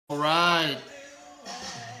right.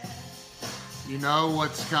 You know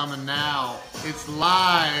what's coming now. It's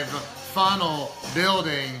live funnel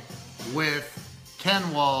building with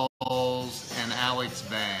Ken Walls and Alex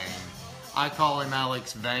Veng. I call him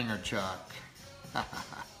Alex Vangerchuck.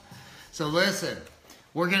 So listen,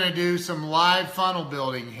 we're going to do some live funnel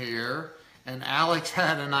building here. And Alex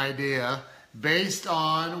had an idea based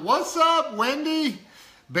on, what's up, Wendy?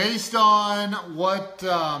 Based on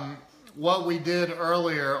what we did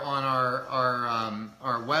earlier on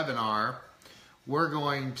our webinar. We're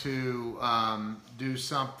going to do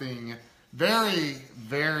something very,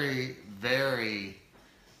 very, very,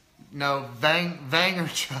 no,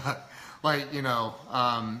 Vangerchuck, like, you know,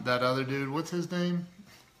 that other dude, what's his name?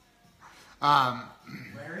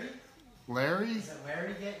 Larry? Larry? Is it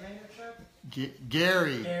Larry Vaynerchuk?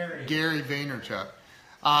 Gary Vaynerchuk.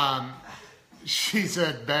 She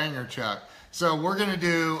said Bangerchuck. So we're going to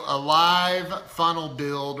do a live funnel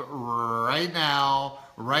build right now,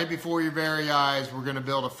 right before your very eyes. We're going to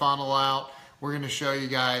build a funnel out. We're going to show you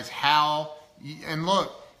guys how, and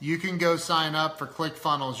look, you can go sign up for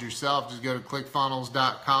ClickFunnels yourself. Just go to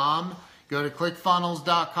clickfunnels.com. Go to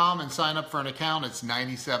clickfunnels.com and sign up for an account. It's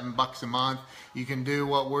 97 bucks a month. You can do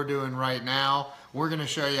what we're doing right now. We're going to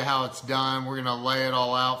show you how it's done. We're going to lay it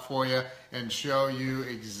all out for you and show you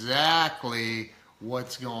exactly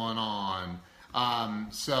what's going on.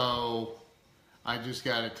 So I just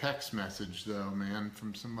got a text message though, man,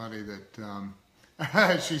 from somebody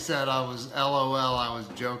that she said I was LOL, I was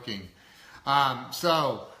joking.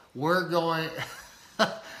 So we're going,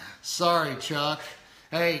 sorry, Chuck.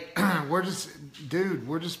 Hey, we're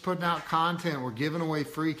just putting out content. We're giving away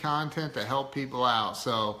free content to help people out.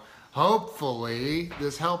 So hopefully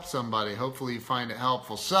this helps somebody. Hopefully you find it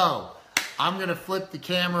helpful. So I'm going to flip the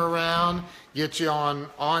camera around, get you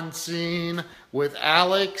on scene with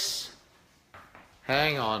Alex.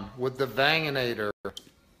 Hang on, with the Vanginator.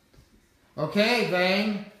 Okay,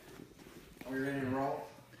 Vang. Are we ready to roll?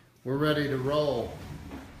 We're ready to roll.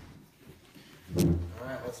 All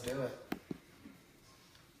right, let's do it.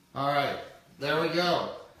 All right, there we go.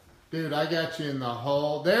 Dude, I got you in the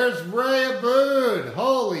hole. There's Ray Abood.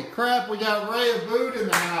 Holy crap, we got Ray Abood in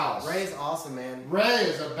the house. Ray's awesome, man. Ray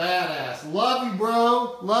is a badass. Love you,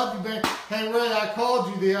 bro. Love you, man. Hey, Ray, I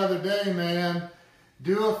called you the other day, man.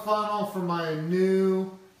 Do a funnel for my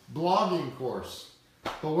new blogging course.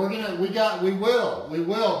 But we will,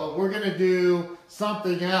 but we're gonna do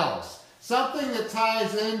something else. Something that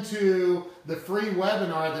ties into the free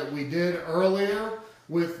webinar that we did earlier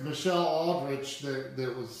with Michelle Aldrich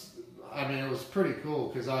that was, I mean, it was pretty cool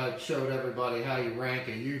because I showed everybody how you rank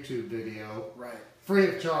a YouTube video. Right. Free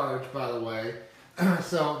of charge, by the way.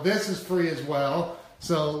 So this is free as well.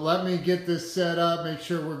 So let me get this set up, make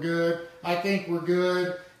sure we're good. I think we're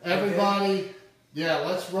good. Everybody, yeah,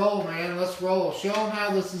 let's roll, man. Let's roll. Show them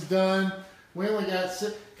how this is done. We only got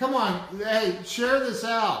six. Come on, hey, share this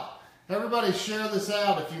out. Everybody share this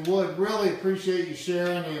out if you would. Really appreciate you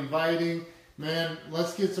sharing and inviting. Man,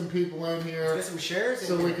 let's get some people in here. Let's get some shares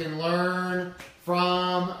so we can learn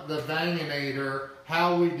from the Vanginator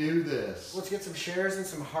how we do this. Let's get some shares and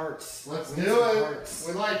some hearts. Let's do it. Hearts.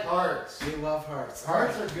 We like hearts. We love hearts.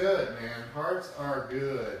 Hearts are good, man. Hearts are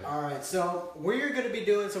good. All right, so we're going to be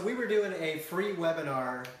doing, so we were doing a free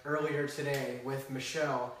webinar earlier today with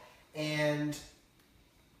Michelle and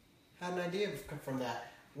had an idea from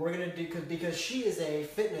that. We're going to do, because she is a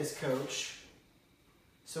fitness coach.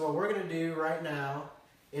 So what we're going to do right now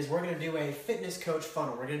is we're going to do a fitness coach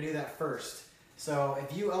funnel. We're going to do that first. So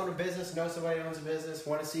if you own a business, know somebody owns a business,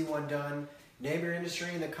 want to see one done, name your industry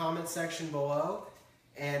in the comments section below,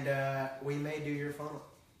 and we may do your funnel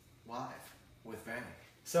live with Vang.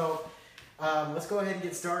 So let's go ahead and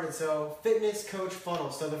get started. So fitness coach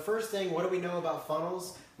funnel. So the first thing, what do we know about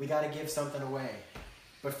funnels? We got to give something away.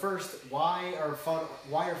 But first, why are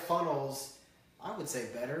funnels, I would say,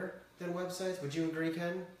 better than websites? Would you agree,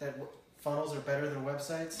 Ken, that funnels are better than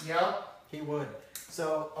websites? Yeah. He would.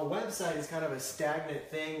 So a website is kind of a stagnant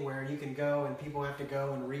thing where you can go and people have to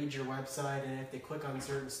go and read your website, and if they click on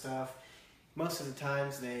certain stuff, most of the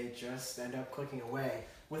times they just end up clicking away.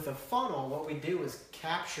 With a funnel, what we do is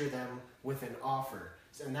capture them with an offer.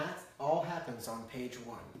 And that all happens on page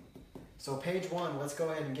 1. So page 1, let's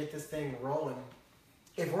go ahead and get this thing rolling.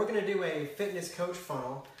 If we're going to do a fitness coach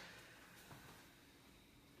funnel,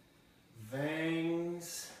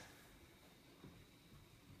 Vang's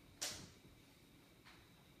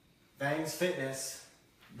Fitness.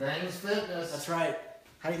 Vang's Fitness. That's right.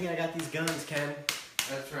 How do you think I got these guns, Ken?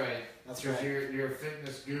 That's right. That's right. You're a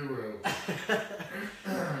fitness guru.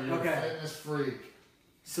 You're a fitness freak.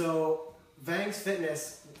 So Veng's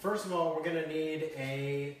Fitness, first of all, we're going to need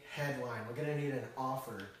a headline. We're going to need an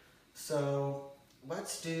offer. So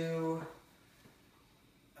let's do,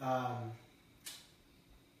 I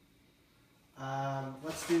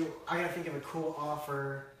got to think of a cool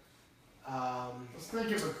offer. Let's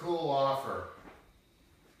think of a cool offer.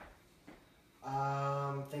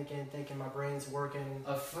 Thinking my brain's working.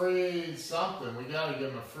 A free something. We got to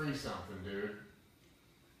give him a free something, dude.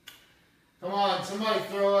 Come on, somebody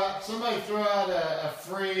throw out a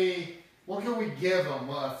free, what can we give them?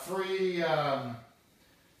 A free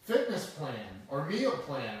fitness plan or meal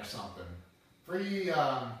plan or something. Free,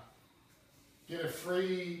 get a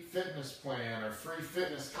free fitness plan or free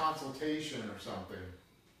fitness consultation or something.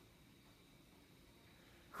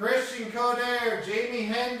 Christian Coder, Jamie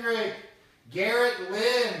Hendrick, Garrett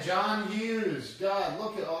Lynn, John Hughes. God,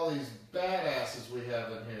 look at all these badasses we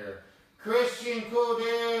have in here. Christian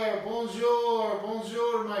Coder,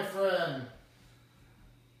 bonjour, my friend.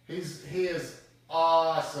 He is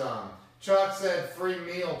awesome. Chuck said free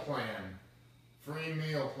meal plan. Free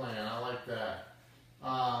meal plan. I like that.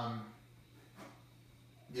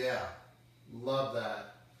 Yeah, love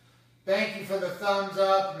that. Thank you for the thumbs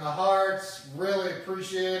up and the hearts. Really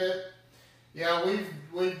appreciate it. Yeah,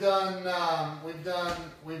 we've done some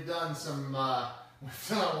we've done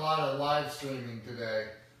a lot of live streaming today.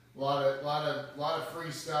 A lot of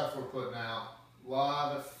free stuff we're putting out. A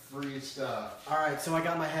lot of free stuff. All right, so I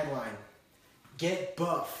got my headline. Get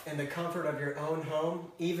buff in the comfort of your own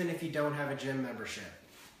home, even if you don't have a gym membership.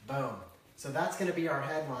 Boom. So that's going to be our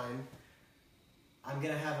headline. I'm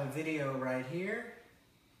going to have a video right here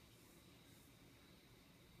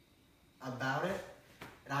about it.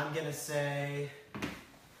 And I'm going to say,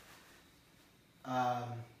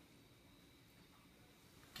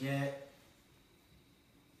 get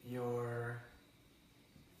your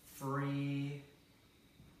free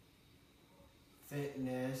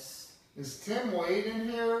fitness. Is Tim Wade in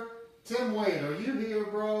here? Tim Wade, are you here,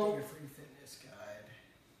 bro? Get your free fitness guide.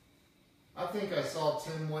 I think I saw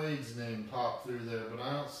Tim Wade's name pop through there, but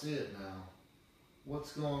I don't see it now.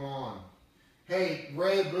 What's going on? Hey,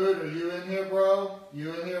 Ray Boot, are you in here, bro?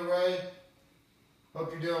 You in here, Ray?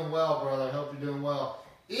 Hope you're doing well, brother. Hope you're doing well.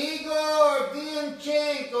 Igor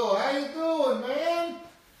Dianchenko, how you doing, man?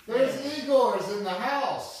 There's Igor's in the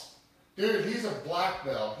house. Dude, he's a black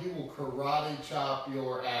belt. He will karate chop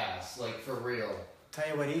your ass, like for real. Tell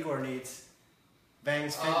you what Igor needs.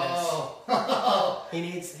 Veng's Fitness. Oh.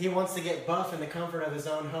 He wants to get buff in the comfort of his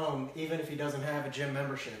own home, even if he doesn't have a gym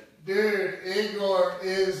membership. Dude, Igor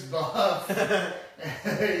is buff.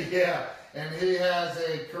 Yeah, and he has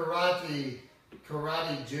a karate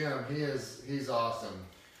gym. He's awesome.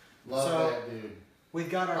 Love that dude. We've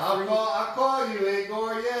got our I'll call you,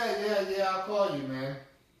 Igor. Yeah, I'll call you, man.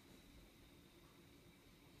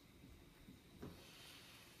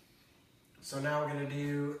 So now we're going to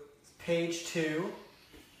do page 2.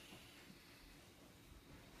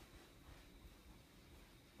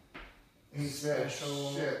 He said,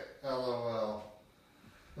 shit, LOL.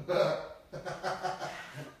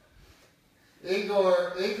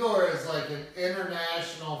 Igor is like an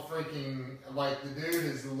international freaking, like the dude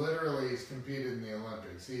is literally, he's competed in the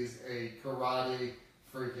Olympics. He's a karate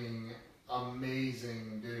freaking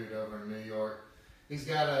amazing dude over in New York. He's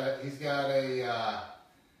got a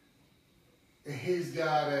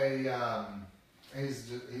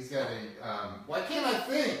why can't I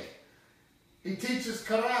think? He teaches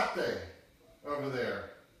karate over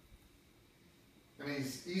there. And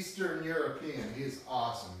he's Eastern European. He's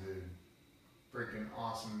awesome, dude. Freaking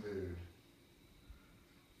awesome dude.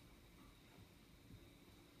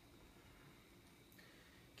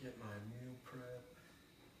 Get my meal prep.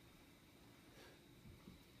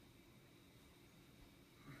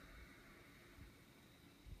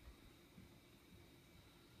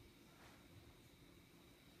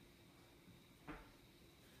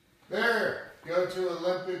 There, go to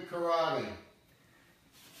Olympic Karate.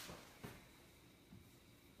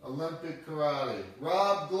 Olympic Karate.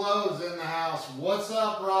 Rob Glow's in the house. What's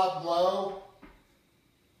up, Rob Glow?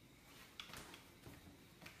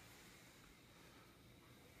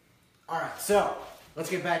 Alright, so let's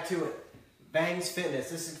get back to it. Veng's Fitness.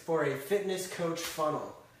 This is for a fitness coach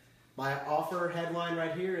funnel. My offer headline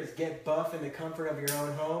right here is get buff in the comfort of your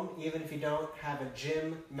own home, even if you don't have a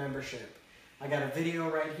gym membership. I got a video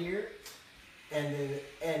right here, and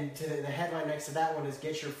the headline next to that one is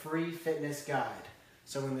get your free fitness guide.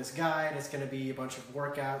 So in this guide, it's going to be a bunch of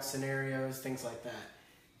workout scenarios, things like that.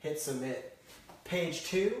 Hit submit. Page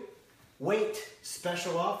 2, wait,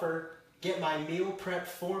 special offer, get my meal prep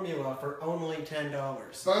formula for only $10.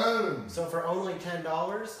 Boom! So for only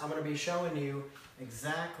 $10, I'm going to be showing you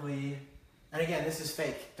exactly And again, this is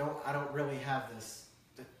fake. I don't really have this.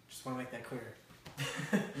 Just want to make that clear.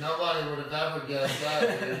 Nobody would have ever guessed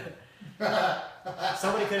that, dude.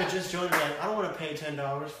 Somebody could have just joined me like, I don't want to pay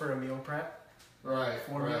 $10 for a meal prep. Right,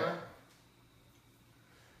 formula. right.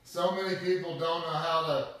 So many people don't know how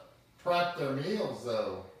to prep their meals,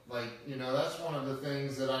 though. Like, you know, that's one of the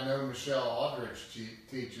things that I know Michelle Aldrich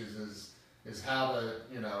teaches is how to,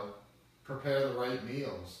 you know, prepare the right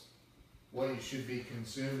meals, what you should be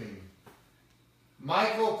consuming.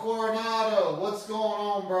 Michael Coronado, what's going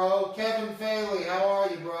on, bro? Kevin Faley, how are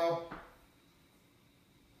you, bro?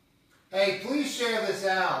 Hey, please share this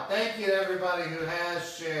out. Thank you to everybody who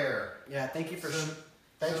has shared. Yeah, thank you for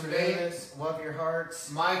Thanks for doing this. Love your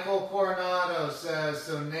hearts. Michael Coronado says,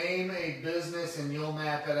 so name a business and you'll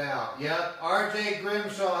map it out. Yep. RJ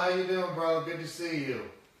Grimshaw, how you doing, bro? Good to see you.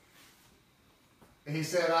 He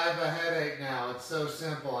said, I have a headache now. It's so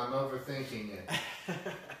simple. I'm overthinking it.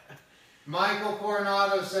 Michael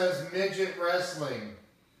Coronado says, midget wrestling.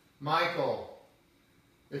 Michael,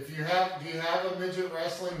 do you have a midget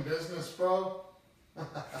wrestling business, bro?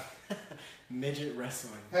 Midget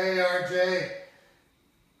wrestling. Hey, RJ.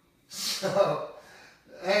 So,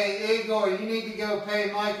 hey, Igor, you need to go pay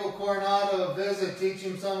Michael Coronado a visit, teach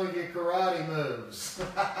him some of your karate moves.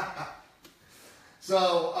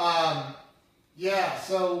 So, yeah,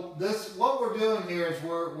 so what we're doing here is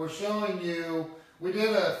we're showing you, we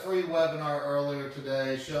did a free webinar earlier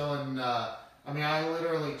today showing, I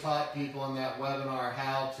literally taught people in that webinar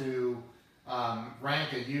how to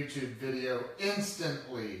rank a YouTube video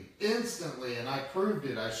instantly, and I proved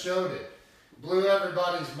it, I showed it. Blew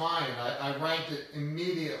everybody's mind. I ranked it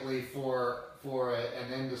immediately for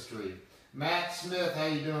an industry. Matt Smith, how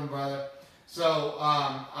you doing, brother? So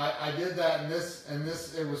I did that, and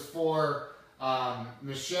this it was for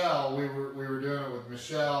Michelle. We were doing it with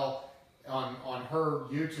Michelle on her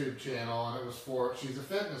YouTube channel, and it was for, she's a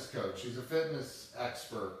fitness coach, she's a fitness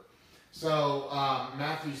expert. So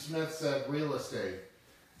Matthew Smith said real estate.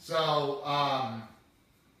 So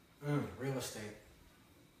real estate.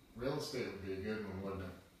 Real estate would be a good one, wouldn't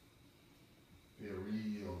it? Be a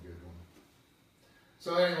real good one.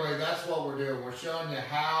 So anyway, that's what we're doing. We're showing you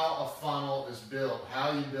how a funnel is built,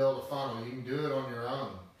 how you build a funnel. You can do it on your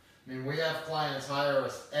own. I mean, we have clients hire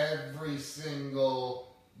us every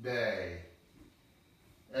single day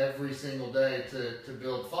to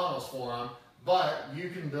build funnels for them. But you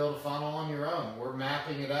can build a funnel on your own. We're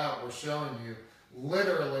mapping it out. We're showing you.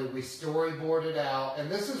 Literally, we storyboard it out,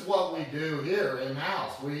 and this is what we do here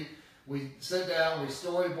in-house. We sit down, we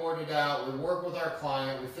storyboard it out, we work with our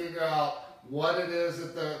client, we figure out what it is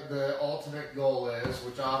that the ultimate goal is,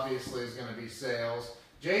 which obviously is going to be sales.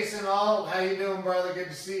 Jason Alt, how you doing, brother? Good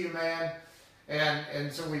to see you, man.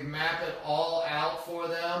 And so we map it all out for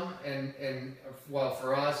them, and well,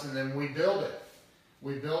 for us, and then we build it.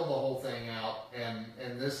 We build the whole thing out,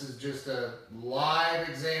 and this is just a live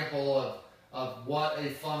example of what a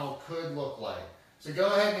funnel could look like. So go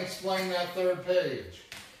ahead and explain that third page.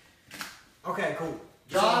 Okay, cool.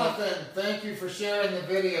 Jonathan, thank you for sharing the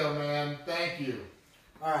video, man. Thank you.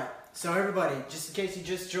 All right, so everybody, just in case you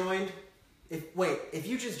just joined, if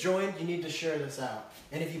you just joined, you need to share this out.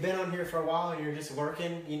 And if you've been on here for a while and you're just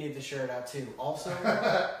working, you need to share it out too. Also,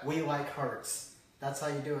 we like hearts. That's how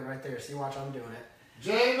you do it right there. See, watch, I'm doing it.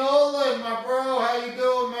 Jay Nolan, my bro, how you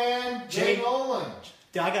doing, man? Jay Nolan.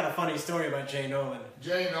 I got a funny story about Jay Nolan.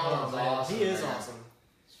 Jay Nolan's awesome. He is man. awesome.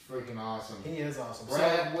 He's freaking awesome. He is awesome.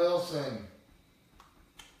 Brad Wilson.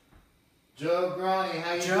 Joe Grani,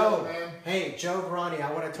 how you doing, man? Hey, Joe Grani,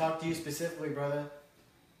 I want to talk to you specifically, brother.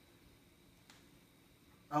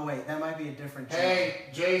 Oh, wait, that might be a different Joe. Hey,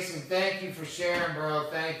 Jason, thank you for sharing, bro.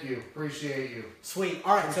 Thank you. Appreciate you. Sweet.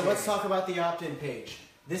 All right, so let's talk about the opt-in page.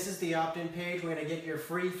 This is the opt-in page. We're going to get your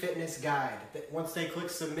free fitness guide. Once they click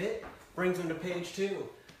submit, brings them to page 2.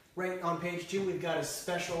 Right on page 2, we've got a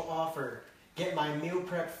special offer. Get my meal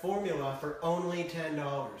prep formula for only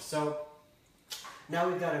 $10. So now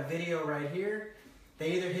we've got a video right here.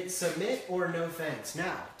 They either hit submit or no thanks.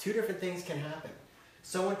 Now, two different things can happen.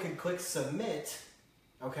 Someone could click submit,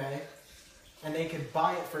 okay, and they could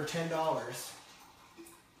buy it for $10.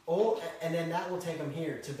 Oh, and then that will take them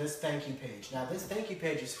here to this thank you page. Now, this thank you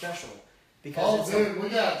page is special because we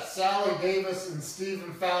got Sally Davis and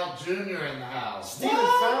Stephen Fout Jr. in the house. Stephen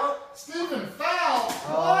Fout? Stephen Fout?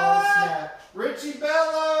 Oh, snap. Richie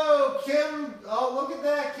Bello, Kim, oh, look at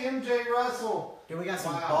that, Kim J. Russell. Dude, we got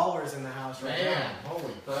some ballers in the house right now. Man,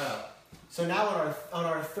 holy crap. So now on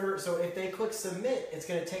our third, so if they click submit, it's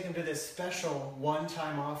going to take them to this special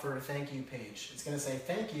one-time offer thank you page. It's going to say,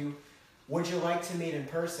 thank you. Would you like to meet in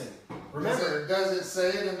person? Remember, does it say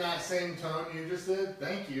it in that same tone you just did?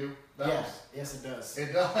 Thank you. Yes, it does.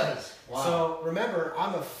 It does. Wow. So remember,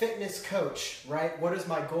 I'm a fitness coach, right? What is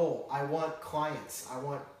my goal? I want clients. I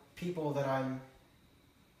want people that I'm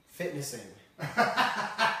fitnessing.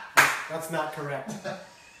 That's not correct.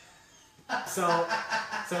 So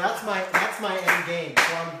that's my end game.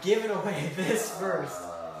 So I'm giving away this first.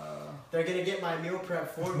 They're gonna get my meal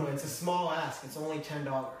prep formula. It's a small ask. It's only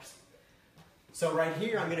 $10. So right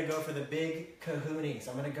here, I'm gonna go for the big kahunas.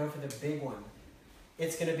 I'm gonna go for the big one.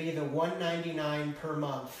 It's gonna be the $199 per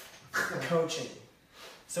month coaching.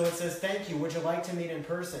 So it says, thank you. Would you like to meet in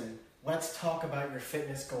person? Let's talk about your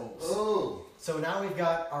fitness goals. Ooh. So now we've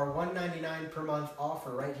got our $199 per month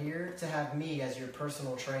offer right here to have me as your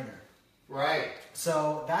personal trainer. Right.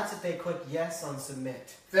 So that's if they click yes on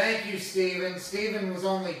submit. Thank you, Steven. Steven was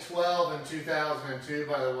only 12 in 2002,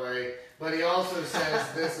 by the way. But he also says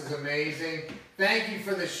this is amazing. Thank you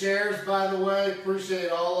for the shares, by the way. Appreciate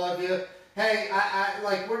all of you. Hey,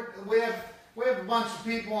 we have a bunch of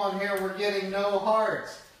people on here. We're getting no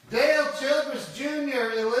hearts. Dale Childress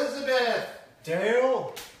Jr., Elizabeth.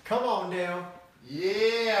 Dale, come on, Dale.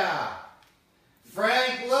 Yeah.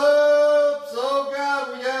 Frank Lopes. Oh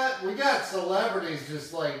God, we got celebrities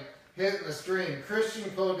just like hitting the stream. Christian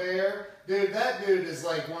Coder. Dude, that dude is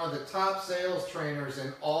like one of the top sales trainers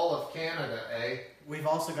in all of Canada, eh? We've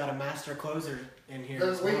also got a master closer in here.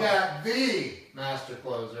 We got the master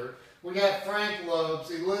closer. We got Frank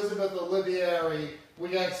Lopes, Elizabeth Olivieri. We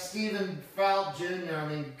got Stephen Fout Jr. I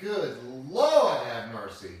mean, good Lord have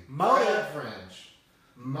mercy. Moda. French.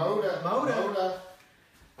 Moda.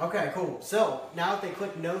 Okay, cool. So now if they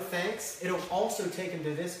click no thanks, it'll also take them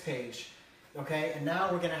to this page. Okay, and now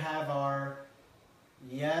we're going to have our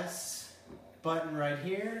yes button right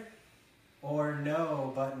here or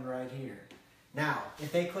no button right here. Now,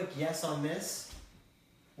 if they click yes on this,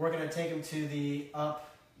 we're going to take them to the up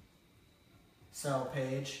sell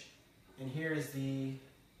page, and here is the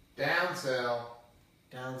down sell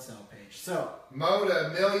page. So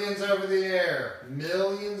Moda, millions over the air.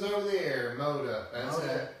 Millions over the air, Moda. That's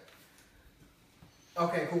Moda. it.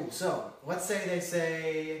 Okay, cool. So let's say they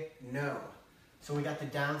say no. So we got the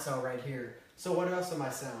down sell right here. So what else am I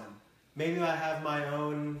selling? Maybe I have my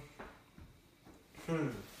own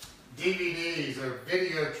DVDs or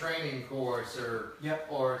video training course or Yep.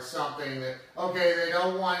 or something that, okay, they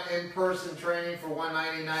don't want in-person training for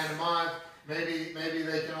 $199 a month. Maybe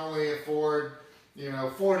they can only afford,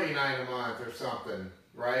 $49 a month or something,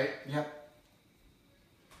 right? Yep.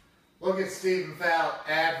 Look at Stephen Fout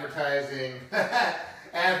advertising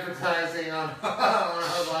on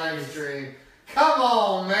our live stream. Come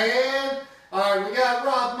on, man. All right, we got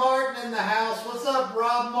Rob Martin in the house. What's up,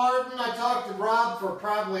 Rob Martin? I talked to Rob for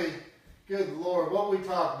probably, good Lord, what we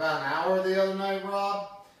talked about, an hour the other night, Rob?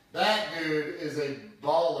 That dude is a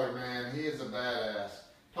baller, man. He is a badass.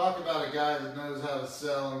 Talk about a guy that knows how to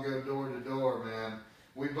sell and go door to door, man.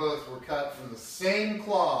 We both were cut from the same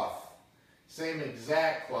cloth. Same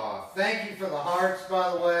exact cloth. Thank you for the hearts,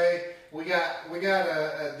 by the way. We got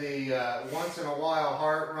the once in a while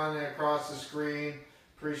heart running across the screen.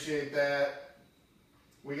 Appreciate that.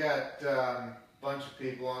 We got a bunch of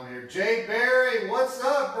people on here. Jay Barry, what's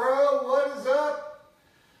up, bro? What is up?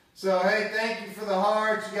 So, hey, thank you for the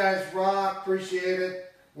hearts. You guys rock. Appreciate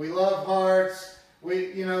it. We love hearts.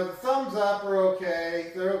 The thumbs up are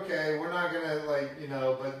okay. They're okay. We're not gonna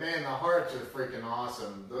but man, the hearts are freaking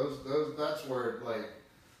awesome. That's where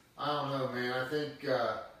I don't know, man.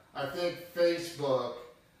 I think Facebook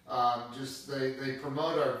they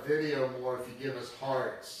promote our video more if you give us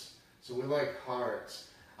hearts. So we like hearts.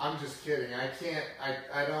 I'm just kidding.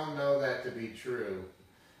 I don't know that to be true.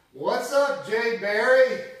 What's up, Jay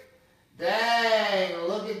Barry? Dang,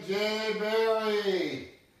 look at Jay Barry.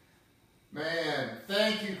 Man,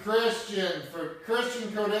 thank you, Christian. Christian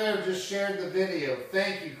Coder just shared the video.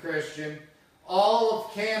 Thank you, Christian. All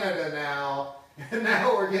of Canada now.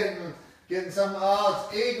 Now we're getting some. Oh,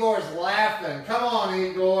 Igor's laughing. Come on,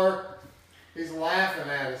 Igor. He's laughing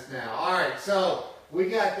at us now. All right, so we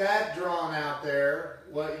got that drawn out there.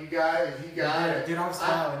 What you got? You got it. Dude, I'm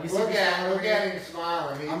smiling. Look at him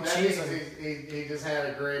smiling. I'm cheesing. He just had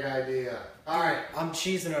a great idea. All right. I'm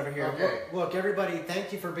cheesing over here. Okay. Look, everybody,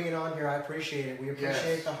 thank you for being on here. I appreciate it. We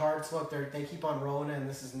appreciate the hearts. Look, they keep on rolling in.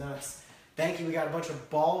 This is nuts. Thank you. We got a bunch of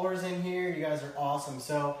ballers in here. You guys are awesome.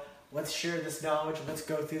 So let's share this knowledge. Let's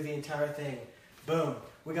go through the entire thing. Boom.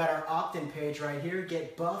 We got our opt-in page right here.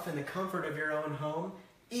 Get buff in the comfort of your own home,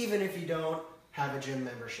 even if you don't have a gym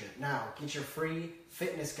membership. Now, get your free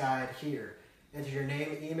fitness guide here. Enter your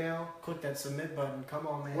name, email, click that submit button. Come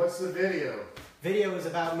on, man. What's the video? Video is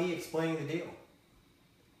about me explaining the deal.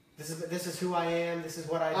 This is who I am. This is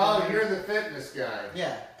what I do. Oh, you're the fitness guy.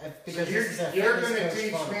 Yeah, because so this is a you're fitness going to coach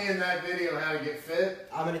teach funnel. me in that video how to get fit?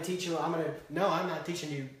 I'm going to teach you. No, I'm not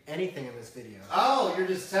teaching you anything in this video. Oh, you're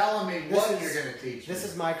just telling me you're going to teach me. This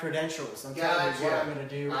is my credentials. I'm telling you what I'm going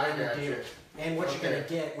to do, and what you're going to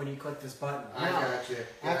get when you click this button. I got you.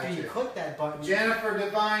 After you click that button, Jennifer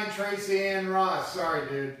Devine, Tracy Ann Ross. Sorry,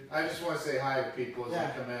 dude. I just want to say hi to people as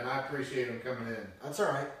they come in. I appreciate them coming in. That's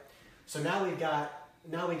all right. So now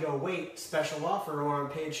we go, wait, special offer. We're on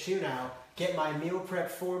page 2 now. Get my meal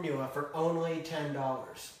prep formula for only $10.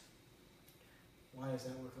 Why does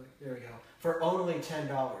that work? There we go. For only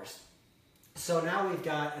 $10. So now we've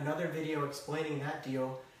got another video explaining that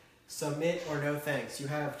deal. Submit or no thanks. You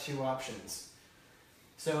have 2 options.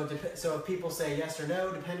 So if people say yes or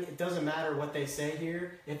no, it doesn't matter what they say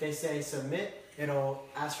here. If they say submit, it'll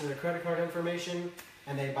ask for their credit card information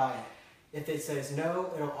and they buy it. If it says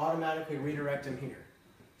no, it'll automatically redirect them here.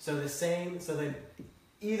 So then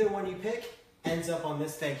either one you pick ends up on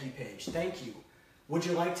this thank you page. Thank you. Would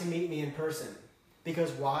you like to meet me in person?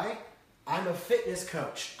 Because why? I'm a fitness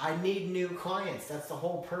coach. I need new clients. That's the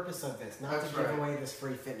whole purpose of this. Not to give away this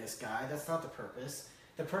free fitness guide. That's not the purpose.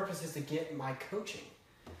 The purpose is to get my coaching.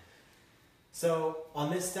 So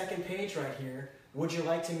on this second page right here, would you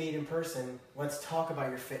like to meet in person? Let's talk about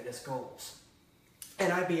your fitness goals.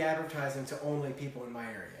 And I'd be advertising to only people in my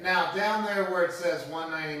area. Now down there where it says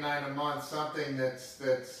 $199 a month, something that's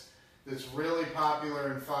really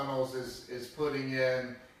popular in funnels is putting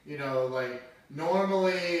in, you know, like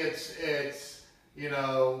normally it's you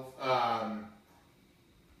know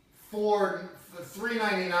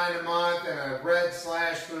 $3.99 a month and a red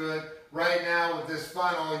slash through it. Right now with this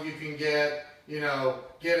funnel, you can get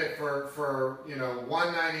it for you know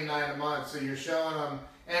 $199 a month. So you're showing them.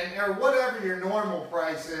 Or whatever your normal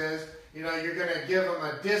price is, you know, you're going to give them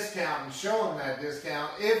a discount and show them that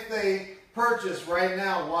discount if they purchase right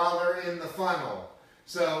now while they're in the funnel.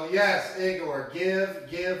 So yes, Igor,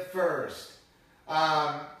 give first.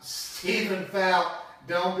 Stephen Fout,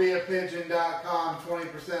 don'tbeapigeon.com,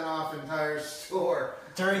 20% off entire store.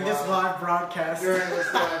 During this live broadcast. During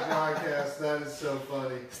this live broadcast, that is so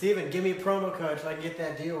funny. Steven, give me a promo code so I can get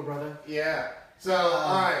that deal, brother. Yeah. So,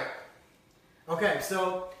 all right. Okay,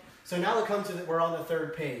 so now we're on the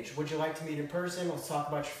third page. Would you like to meet in person? Let's talk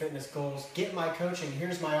about your fitness goals. Get my coaching.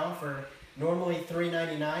 Here's my offer. Normally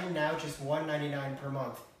 $3.99, now just $1.99 per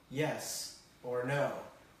month. Yes or no.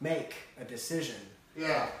 Make a decision.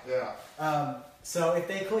 Yeah. So if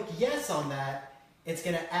they click yes on that, it's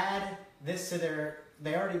going to add this to their.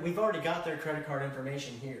 We've already got their credit card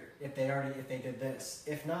information here. If they did this.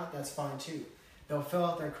 If not, that's fine too. They'll fill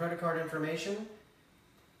out their credit card information.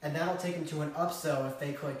 And that'll take them to an upsell if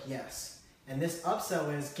they click yes. And this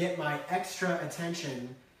upsell is get my extra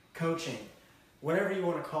attention coaching. Whatever you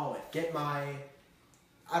want to call it. Get my,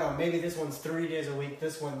 I don't know, maybe this one's 3 days a week,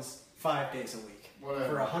 this one's 5 days a week.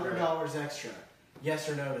 Whatever. For $100 extra. Yes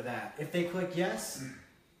or no to that. If they click yes,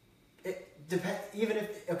 it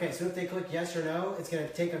depends. So if they click yes or no, it's going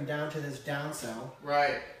to take them down to this downsell.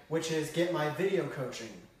 Right. Which is get my video coaching.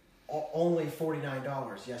 Only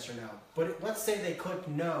 $49, yes or no. But let's say they clicked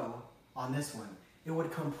no on this one. It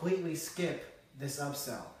would completely skip this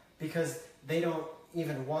upsell because they don't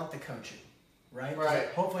even want the coaching, right? Right.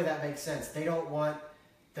 So hopefully that makes sense. They don't want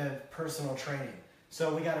the personal training.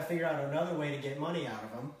 So we got to figure out another way to get money out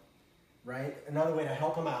of them, right? Another way to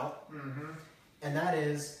help them out. Mm-hmm. And that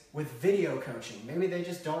is with video coaching. Maybe they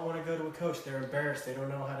just don't want to go to a coach. They're embarrassed. They don't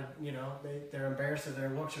know how to, they're embarrassed of their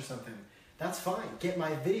looks or something. That's fine. Get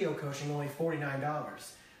my video coaching, only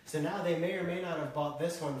 $49. So now they may or may not have bought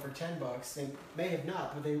this one for $10. They may have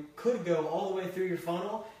not, but they could go all the way through your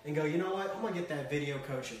funnel and go, you know what? I'm going to get that video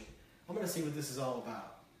coaching. I'm going to see what this is all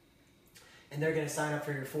about. And they're going to sign up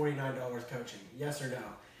for your $49 coaching. Yes or no?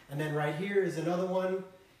 And then right here is another one,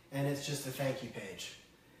 and it's just a thank you page.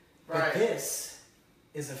 Right. But this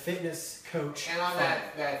is a fitness coach. And on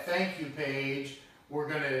that thank you page, we're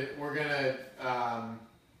gonna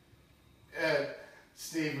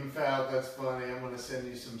Stephen Fout, that's funny. I'm going to send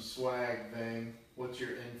you some swag, Veng. What's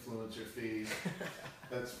your influencer fee?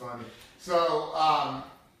 That's funny. So,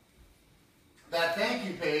 that thank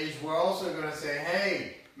you page, we're also going to say,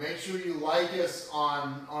 hey, make sure you like us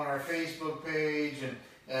on our Facebook page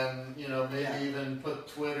and maybe even put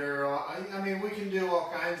Twitter. I mean, we can do all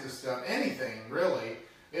kinds of stuff. Anything, really.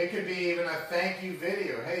 It could be even a thank you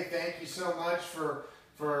video. Hey, thank you so much for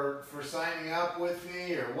signing up with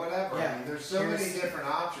me or whatever. Yeah. I mean, there's so many different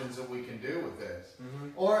options that we can do with this. Mm-hmm.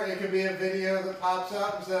 Or it could be a video that pops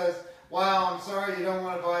up and says, wow, I'm sorry you don't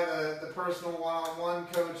want to buy the personal one-on-one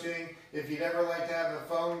coaching. If you'd ever like to have a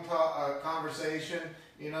phone conversation,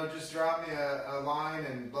 you know, just drop me a line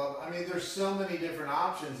and blah. I mean, there's so many different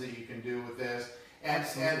options that you can do with this. And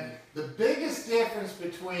the biggest difference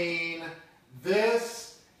between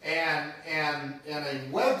this and a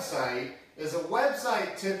website is a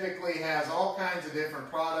website typically has all kinds of different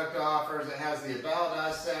product offers. It has the About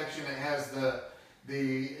Us section. It has the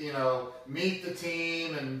you know, meet the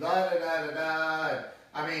team and da da da da da.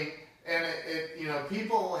 I mean, and it you know,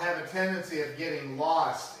 people have a tendency of getting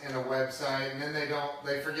lost in a website and then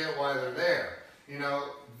they forget why they're there. You know,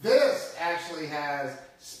 this actually has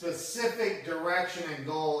specific direction and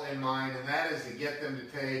goal in mind, and that is to get them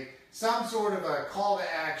to take some sort of a call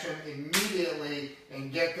to action immediately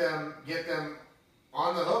and get them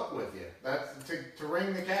on the hook with you. That's to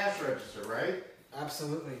ring the cash register, right?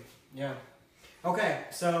 Absolutely. Yeah. Okay,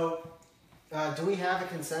 so do we have a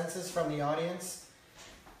consensus from the audience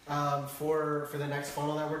for the next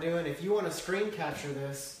funnel that we're doing? If you want to screen capture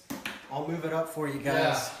this, I'll move it up for you guys.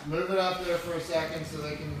 Yeah, move it up there for a second so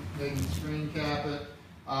they can screen cap it.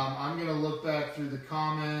 I'm going to look back through the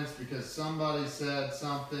comments because somebody said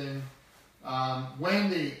something.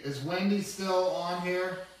 Wendy, is Wendy still on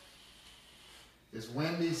here? Is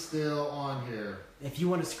Wendy still on here? If you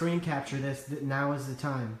want to screen capture this, now is the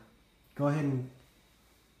time. Go ahead and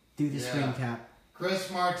do the screen cap.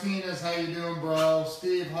 Chris Martinez, how you doing, bro?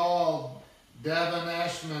 Steve Hall, Devin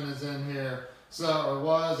Eshman is in here. So, or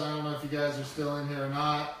was, I don't know if you guys are still in here or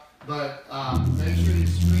not. But make sure you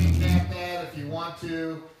screen cap that if you want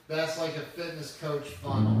to. That's like a fitness coach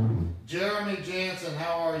funnel. Jeremy Jansen,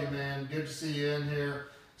 how are you, man? Good to see you in here.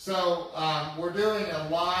 So we're doing a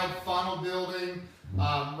live funnel building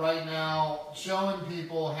right now, showing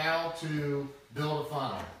people how to build a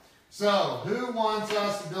funnel. So who wants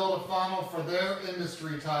us to build a funnel for their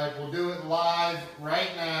industry type? We'll do it live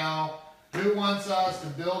right now. Who wants us to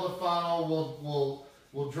build a funnel?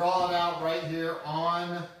 We'll draw it out right here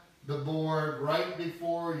on the board right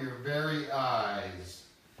before your very eyes.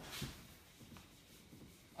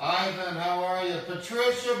 Ivan, how are you?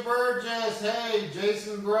 Patricia Burgess, hey.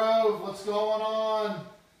 Jason Grove, what's going on?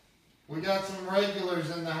 We got some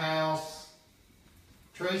regulars in the house.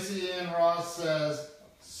 Tracy Ann Ross says,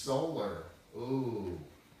 solar. Ooh.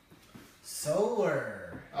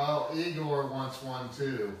 Solar. Oh, Igor wants one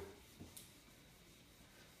too.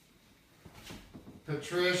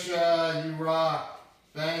 Patricia, you rock.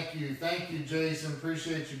 Thank you, Jason.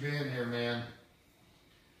 Appreciate you being here, man.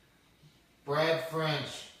 Brad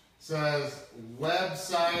French says,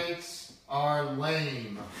 websites are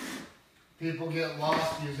lame. People get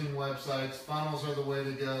lost using websites. Funnels are the way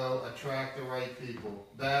to go. Attract the right people.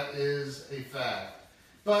 That is a fact.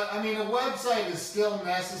 But, I mean, a website is still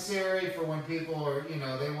necessary for when people are, you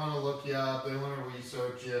know, they want to look you up, they want to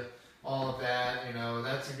research you, all of that. You know,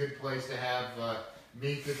 that's a good place to have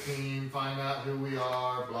meet the team, find out who we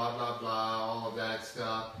are, blah, blah, blah, all of that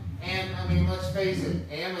stuff. And, I mean, let's face it,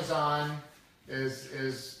 Amazon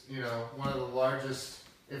is you know, one of the largest,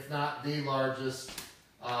 if not the largest,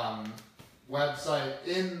 website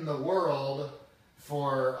in the world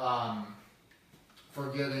for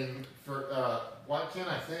what can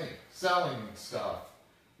I think? Selling stuff,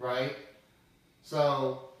 right?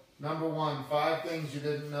 So, number one, 5 things you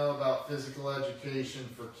didn't know about physical education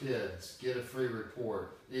for kids. Get a free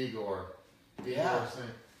report. Igor. Yeah.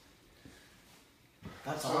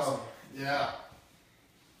 That's awesome. Yeah.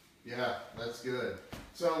 Yeah, that's good.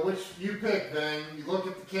 So which you pick, Veng. You look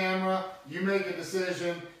at the camera, you make a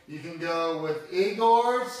decision. You can go with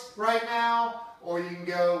Igor's right now, or you can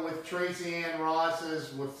go with Tracy Ann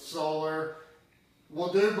Ross's with solar.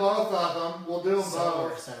 We'll do both of them. We'll do them Solar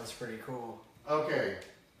both. Sounds pretty cool. Okay.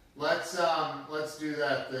 Let's do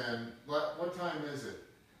that then. What time is it?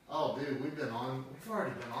 Oh, dude, we've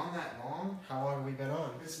already been on that long. How long have we been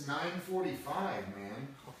on? It's 9:45, man.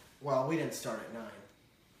 Well, we didn't start at 9.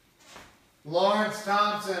 Lawrence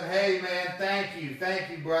Thompson, hey man, thank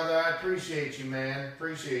you, brother. I appreciate you, man.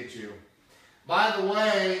 Appreciate you. By the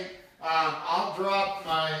way, I'll drop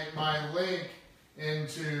my link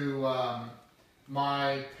into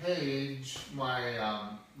my page,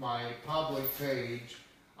 my public page.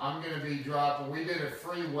 I'm going to be dropping. We did a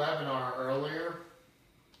free webinar earlier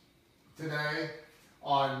today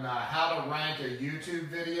on how to rank a YouTube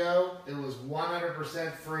video. It was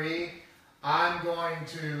 100% free. I'm going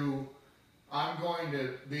to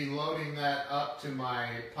be loading that up to my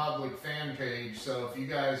public fan page. So if you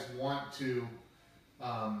guys want to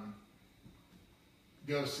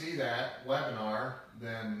go see that webinar,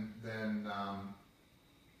 then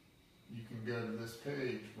you can go to this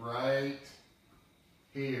page right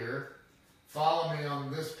here. Follow me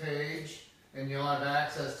on this page, and you'll have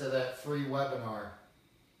access to that free webinar.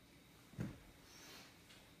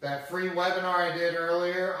 that free webinar I did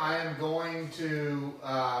earlier, I am going to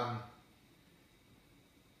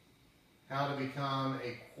how to become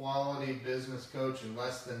a quality business coach in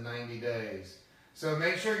less than 90 days. So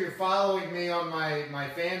make sure you're following me on my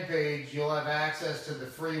fan page. You'll have access to the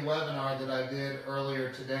free webinar that I did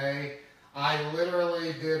earlier today. I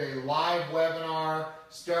literally did a live webinar,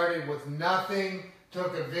 started with nothing,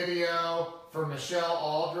 took a video for Michelle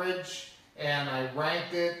Aldridge, and I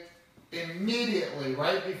ranked it immediately,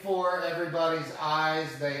 right before everybody's eyes.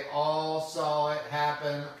 They all saw it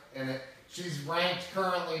happen, and she's ranked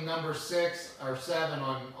currently number 6 or 7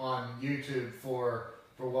 on YouTube for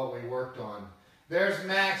what we worked on. There's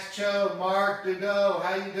Max Cho, Mark Dudo.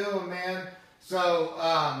 How you doing, man?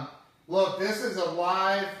 So, look, this is a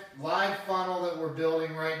live funnel that we're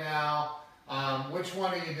building right now. Which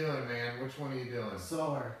one are you doing, man? Which one are you doing?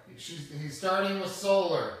 Solar. He's starting with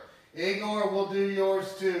solar. Igor, we'll do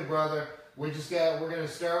yours too, brother. We're going to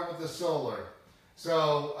start with the solar.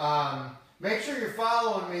 So, make sure you're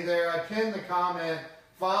following me there. I pinned the comment.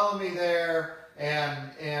 Follow me there,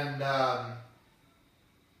 and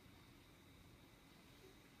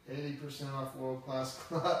 80% off World Class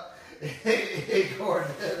Club. Igor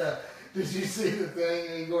did you see the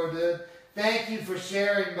thing Igor did? Thank you for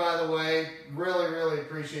sharing, by the way. Really, really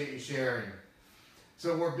appreciate you sharing.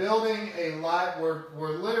 So we're building a lot. We're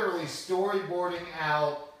literally storyboarding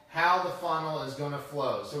out how the funnel is going to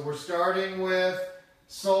flow. So we're starting with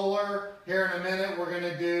solar. Here in a minute, we're going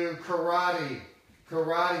to do karate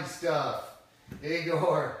stuff.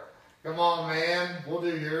 Igor, come on, man. We'll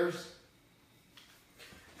do yours.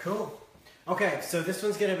 Cool. Okay, so this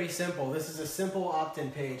one's going to be simple. This is a simple opt-in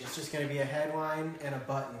page. It's just going to be a headline and a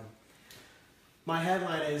button. My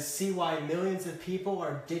headline is, see why millions of people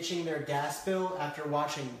are ditching their gas bill after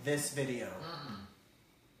watching this video.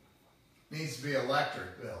 Needs to be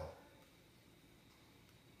electric bill.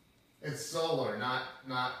 It's solar, not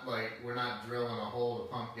like we're not drilling a hole to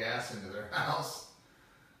pump gas into their house.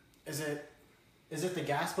 Is it the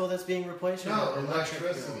gas bill that's being replaced? No,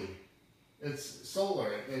 electricity. It's solar.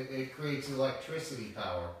 It creates electricity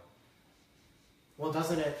power. Well,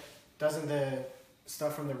 doesn't the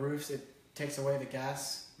stuff from the roofs, it takes away the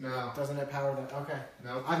gas? No. Doesn't it power the... Okay.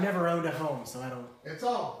 No. I've never owned a home, so I don't It's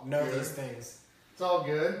all know good. these things. It's all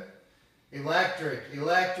good. Electric.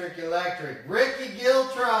 Ricky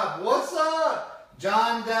Giltrop, what's up?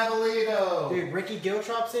 John Davalito. Dude, Ricky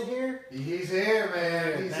Giltrop's in here? He's here,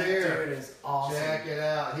 man. Dude, He's that here. dude is awesome. Check it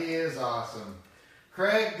out. He is awesome.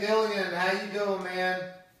 Craig Dillion, how you doing, man?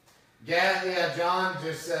 Gas, yeah, John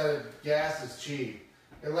just said gas is cheap.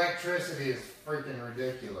 Electricity is freaking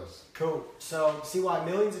ridiculous. Cool. So, see why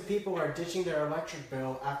millions of people are ditching their electric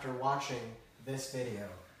bill after watching this video.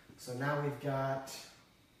 So now we've got...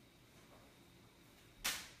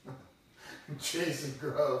 Jason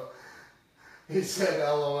Grove. He said,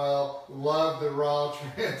 LOL, love the raw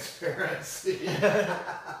transparency.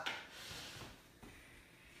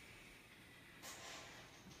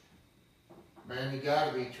 Man, you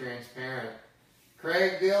gotta be transparent.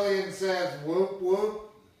 Craig Dillion says, whoop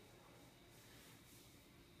whoop.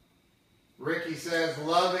 Ricky says,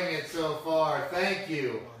 loving it so far. Thank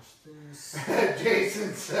you.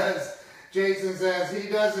 Jason says he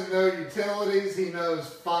doesn't know utilities, he knows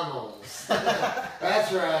funnels.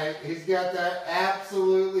 That's right. He's got that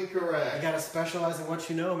absolutely correct. You gotta specialize in what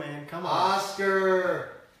you know, man. Come on.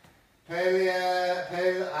 Oscar.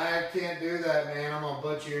 I can't do that, man. I'm gonna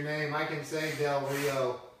butcher your name. I can say Del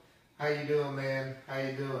Rio. How you doing, man? How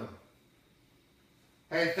you doing?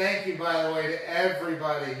 Hey, thank you, by the way, to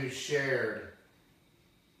everybody who shared.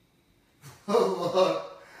 Look.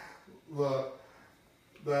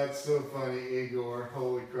 That's so funny, Igor.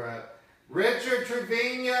 Holy crap. Richard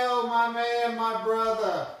Trevino, my man, my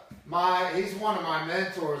brother. He's one of my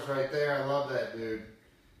mentors right there. I love that dude.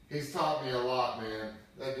 He's taught me a lot, man.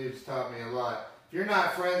 That dude's taught me a lot. If you're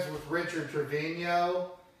not friends with Richard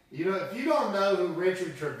Trevino, if you don't know who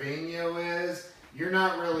Richard Trevino is, you're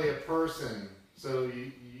not really a person. So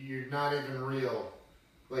you're not even real.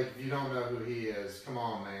 Like, if you don't know who he is. Come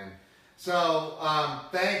on, man. So,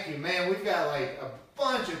 thank you. Man, we've got like a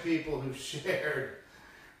bunch of people who shared.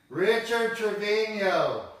 Richard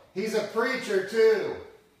Trevino. He's a preacher, too.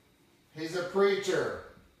 He's a preacher.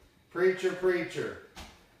 Preacher.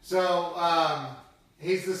 So,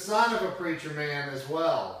 he's the son of a preacher man as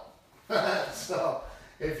well. So,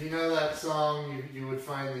 if you know that song, you would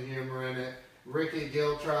find the humor in it. Ricky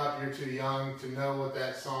Giltrop, you're too young to know what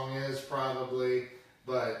that song is, probably.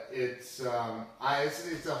 But it's a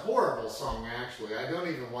horrible song, actually. I don't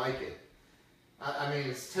even like it. I mean,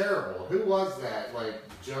 it's terrible. Who was that? Like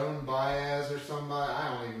Joan Baez or somebody? I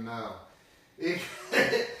don't even know.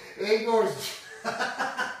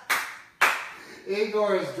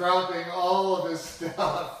 Igor is dropping all of his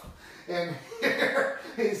stuff. And here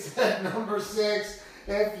he said number 6,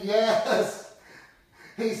 if yes,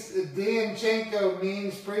 Diachenko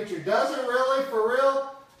means preacher. Does it really, for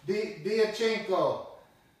real? Diachenko,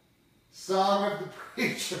 song of the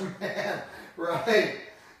preacher man, right?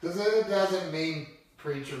 It doesn't mean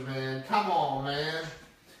preacher man. Come on, man.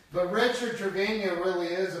 But Richard Trevino really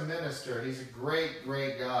is a minister. He's a great,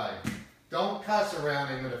 great guy. Don't cuss around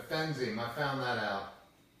him. It offends him. I found that out.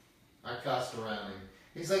 I cussed around him.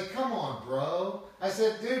 He's like, come on, bro. I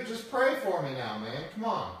said, dude, just pray for me now, man. Come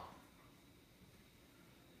on.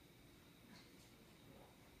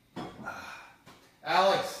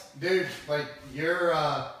 Alex, dude, like, you're,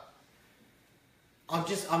 I'm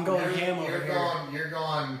going ham over here. You're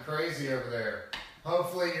going crazy over there.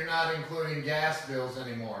 Hopefully you're not including gas bills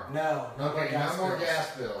anymore. No. Okay, no more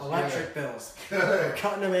gas bills. Electric bills. Good. We're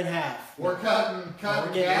cutting them in half. We're cutting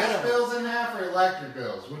gas bills in half or electric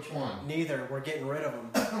bills? Which one? Neither. We're getting rid of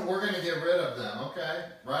them. We're going to get rid of them. Okay.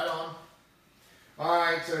 Right on. All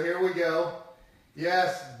right, so here we go.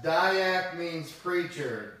 Yes, Diak means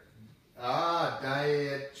preacher.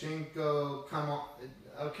 Diachenko, come on.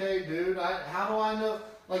 Okay, dude. How do I know?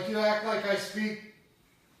 Like, you act like I speak...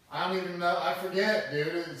 I don't even know. I forget,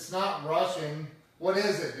 dude. It's not Russian. What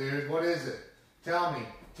is it, dude? What is it? Tell me.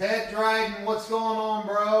 Ted Dryden, what's going on,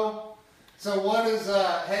 bro? So what is,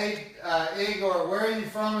 hey, Igor, where are you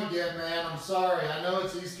from again, man? I'm sorry. I know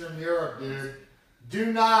it's Eastern Europe, dude.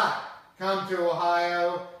 Do not come to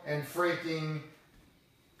Ohio and freaking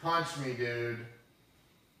punch me, dude.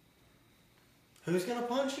 Who's going to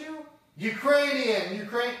punch you? Ukrainian.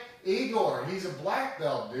 Igor, he's a black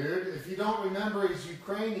belt, dude. If you don't remember he's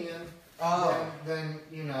Ukrainian, then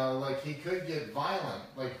you know, like, he could get violent,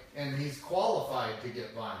 like, and he's qualified to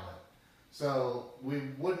get violent. So we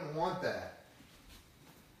wouldn't want that.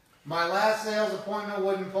 My last sales appointment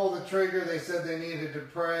wouldn't pull the trigger. They said they needed to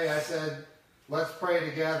pray. I said, let's pray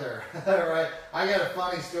together. All right. I got a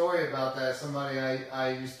funny story about that. Somebody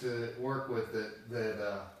I used to work with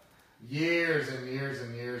that years and years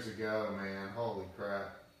and years ago, man. Holy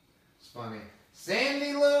crap. It's funny.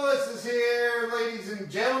 Sandy Lewis is here, ladies and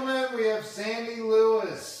gentlemen. We have Sandy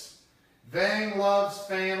Lewis. Veng loves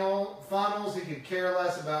funnels. He could care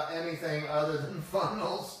less about anything other than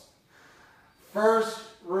funnels. First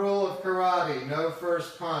rule of karate, no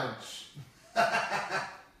first punch.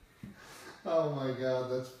 Oh my God,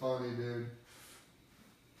 that's funny, dude.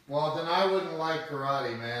 Well, then I wouldn't like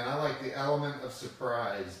karate, man. I like the element of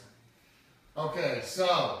surprise. Okay,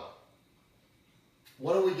 so...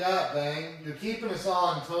 what do we got, Veng? You're keeping us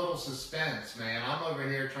all in total suspense, man. I'm over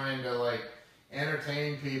here trying to, like,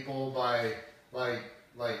 entertain people by, like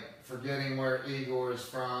forgetting where Igor is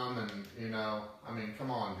from, and, you know, I mean, come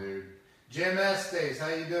on, dude. Jim Estes, how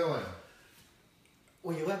you doing?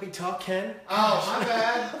 Will you let me talk, Ken? Oh, my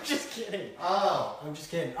bad. I'm just kidding. Oh. I'm just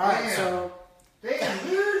kidding. All right, so... Damn,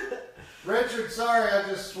 dude. Richard, sorry, I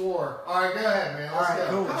just swore. All right, go ahead, man. Let's go.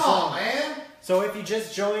 Cool. Come on, man. So if you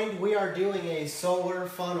just joined, we are doing a solar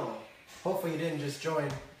funnel. Hopefully you didn't just join.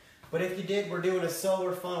 But if you did, we're doing a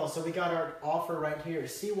solar funnel. So we got our offer right here.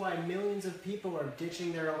 See why millions of people are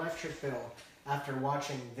ditching their electric bill after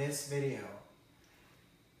watching this video.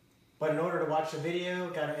 But in order to watch the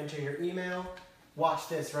video, got to enter your email. Watch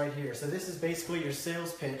this right here. So this is basically your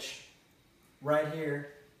sales pitch right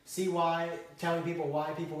here. See why, telling people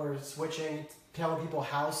why people are switching, telling people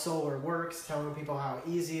how solar works, telling people how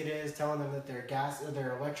easy it is, telling them that their gas or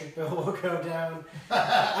their electric bill will go down.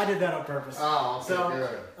 I did that on purpose. Oh, okay, so,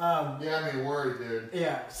 good. Yeah, I mean, worried, dude.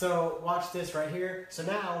 Yeah, so watch this right here. So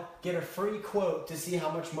now, get a free quote to see how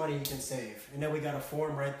much money you can save. And then we got a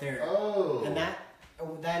form right there. Oh. And that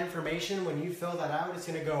information, when you fill that out, it's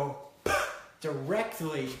going to go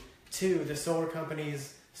directly to the solar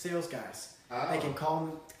company's sales guys. Oh. They can call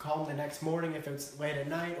them the next morning if it's late at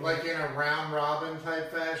night. Like in a round robin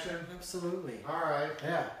type fashion? Absolutely. All right.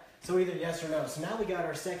 Yeah. So either yes or no. So now we got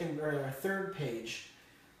our third page.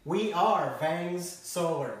 We are Veng's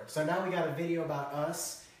Solar. So now we got a video about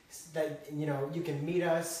us that, you know, you can meet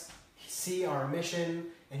us, see our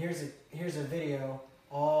mission, and here's a video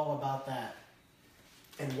all about that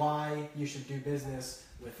and why you should do business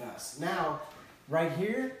with us. Now, right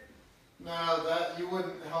here. No, that you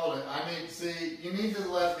wouldn't hold it. I mean, see, you need to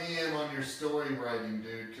let me in on your story writing,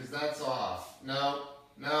 dude, because that's off. No,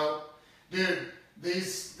 dude.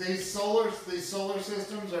 These solar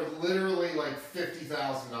systems are literally like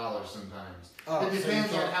 $50,000 sometimes. Oh, it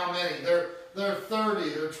depends on how many. they're 30,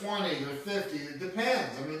 they're 20, they're 50. It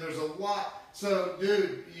depends. I mean, there's a lot. So,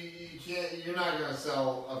 dude, you can't. You're not going to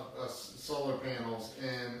sell solar panels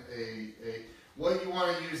in a. What you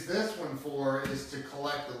want to use this one for is to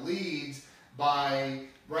collect the leads by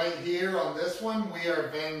right here on this one. We are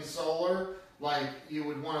Veng Solar. Like you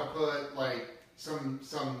would want to put like some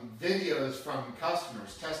videos from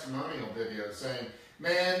customers, testimonial videos saying,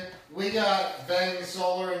 "Man, we got Veng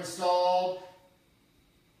Solar installed."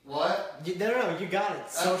 What? No, you got it.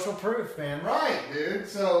 Social proof, man. Right, dude.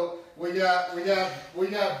 So we got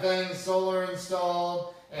Veng Solar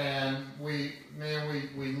installed, and we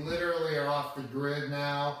literally are off the grid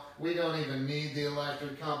now. We don't even need the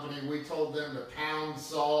electric company. We told them to pound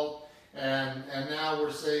salt, and now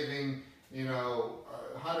we're saving, you know,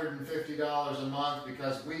 $150 a month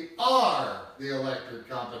because we are the electric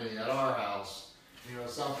company at our house. You know,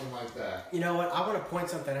 something like that. You know what? I want to point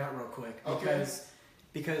something out real quick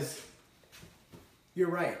because you're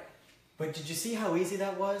right. But did you see how easy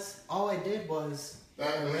that was? All I did was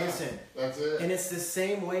erase it. That's it. And it's the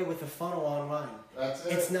same way with the funnel online. That's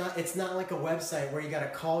it. It's not like a website where you got to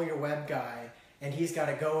call your web guy and he's got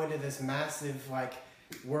to go into this massive like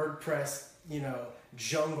WordPress, you know,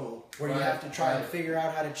 jungle where you have to try to figure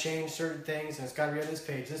out how to change certain things, and it's got to be on this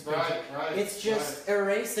page, this page. Right. It's just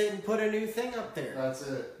erase it and put a new thing up there. That's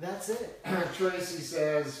it. That's it. Tracy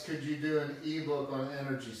says, could you do an ebook on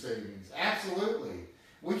energy savings? Absolutely.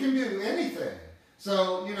 We can do anything.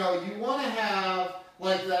 So, you know, you want to have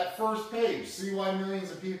like that first page. See why millions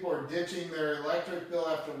of people are ditching their electric bill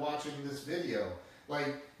after watching this video.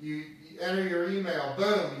 Like, you enter your email,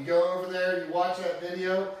 boom, you go over there, you watch that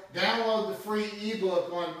video, download the free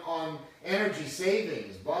ebook on energy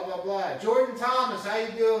savings, blah, blah, blah. Jordan Thomas, how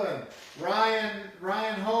you doing?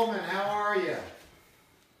 Ryan Holman, how are you?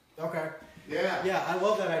 Okay. Yeah. Yeah, I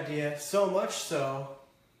love that idea. So much so.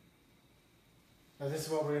 Now this is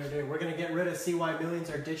what we're going to do. We're going to get rid of see why millions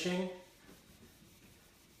are ditching.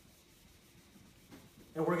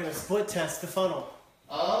 And we're going to split test the funnel.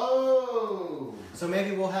 Oh. So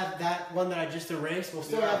maybe we'll have that one that I just erased. We'll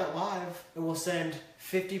still have it live, and we'll send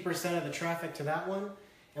 50% of the traffic to that one,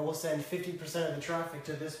 and we'll send 50% of the traffic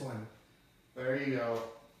to this one. There you go.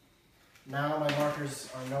 Now my markers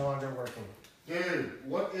are no longer working. Dude,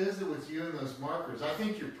 what is it with you and those markers? I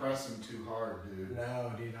think you're pressing too hard, dude.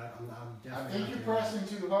 No, dude, I'm definitely. I think you're pressing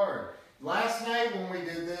too hard. Last night when we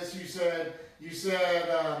did this, you said,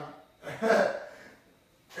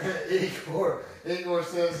 Igor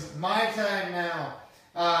says, my time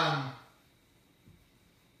now.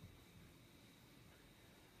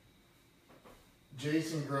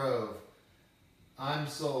 Jason Grove, I'm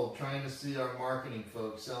sold. Trying to see our marketing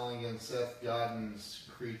folks selling against Seth Godin's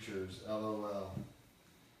creatures. LOL.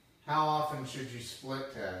 How often should you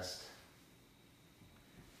split test?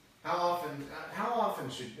 How often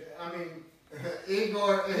should, I mean,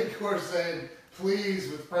 Igor said, please,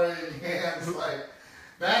 with praying hands, like,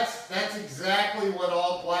 that's exactly what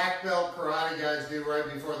all black belt karate guys do right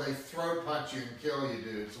before they throat punch you and kill you,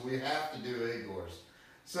 dude. So we have to do Igor's.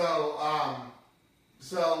 So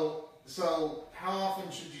how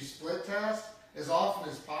often should you split test? As often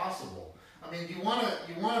as possible. I mean, you want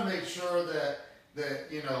to make sure that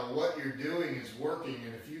you know what you're doing is working,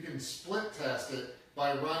 and if you can split test it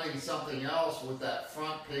by running something else with that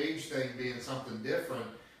front page thing being something different,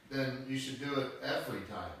 then you should do it every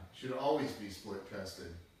time. Should always be split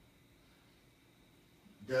tested.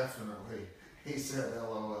 Definitely. He said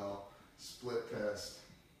LOL. Split test.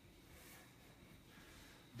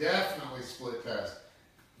 Definitely split test.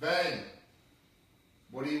 Veng,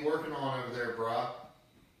 what are you working on over there, brah?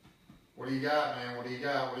 What do you got, man? What do you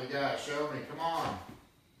got? What do you got? Show me. Come on.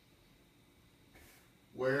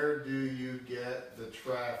 Where do you get the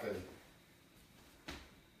traffic?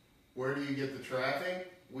 Where do you get the traffic?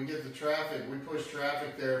 We get the traffic. We push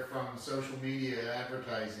traffic there from social media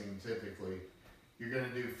advertising, typically. You're going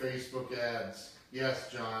to do Facebook ads. Yes,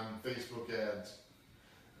 John, Facebook ads.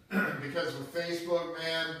 Because with Facebook,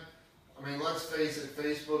 man, I mean, let's face it,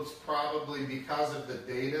 Facebook's probably, because of the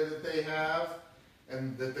data that they have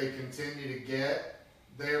and that they continue to get,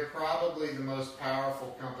 they're probably the most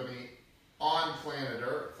powerful company on planet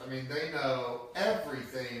Earth. I mean, they know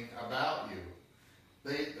everything about you.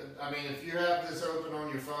 I mean, if you have this open on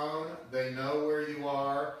your phone, they know where you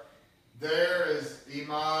are. There is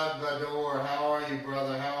Imad Bador. How are you,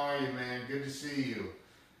 brother? How are you, man? Good to see you.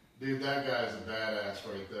 Dude, that guy's a badass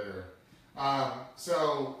right there.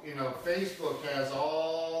 So, you know, Facebook has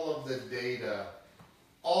all of the data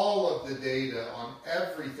on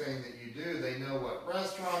everything that you do. They know what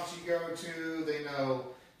restaurants you go to.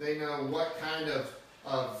 They know what kind of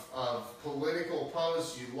of political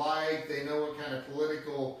posts you like. They know what kind of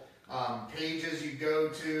political pages you go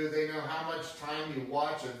to. They know how much time you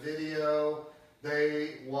watch a video.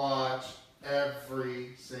 They watch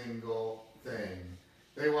every single thing.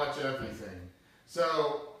 They watch everything.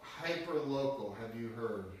 So, hyper-local, have you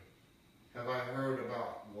heard? Have I heard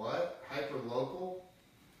about what? Hyper-local?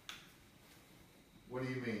 What do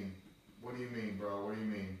you mean? What do you mean, bro? What do you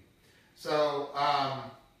mean? So,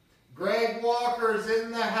 Greg Walker's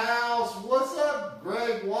in the house. What's up,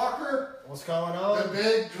 Greg Walker? What's going on? The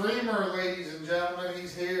big dreamer, ladies and gentlemen.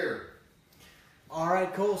 He's here. All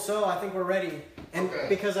right, cool. So I think we're ready. And Okay.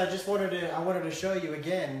 because I wanted to show you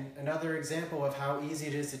again another example of how easy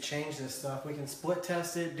it is to change this stuff. We can split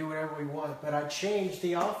test it, do whatever we want, but I changed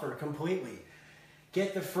the offer completely.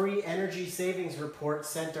 Get the free energy savings report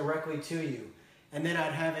sent directly to you. And then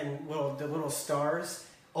I'd have in the little stars,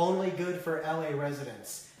 only good for LA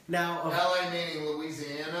residents. Now, LA meaning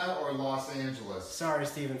Louisiana or Los Angeles? Sorry,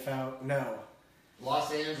 Stephen Fout, no.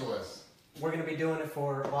 Los Angeles. We're going to be doing it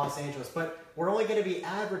for Los Angeles, but we're only going to be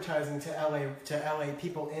advertising to LA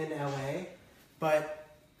people in LA, but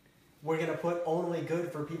we're going to put only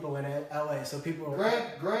good for people in LA, so people.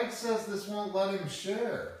 Greg says this won't let him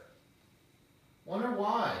share. Wonder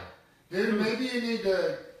why, dude? Maybe you need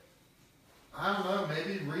to. I don't know.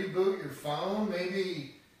 Maybe reboot your phone.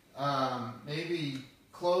 Maybe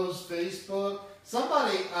close Facebook.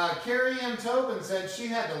 Somebody, Carrie Ann Tobin said she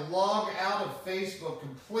had to log out of Facebook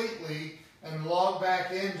completely and log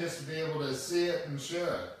back in just to be able to see it and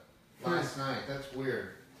share it last night. That's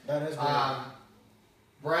weird. That is weird.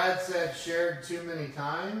 Brad said shared too many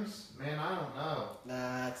times. Man, I don't know.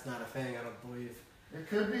 Nah, it's not a thing, I don't believe. It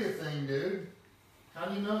could be a thing, dude. How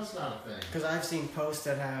do you know it's not a thing? Because I've seen posts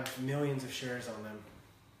that have millions of shares on them.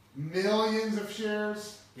 Millions of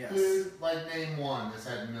shares? Yes. Dude, like name one that's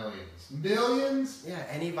had millions. Millions? Yeah,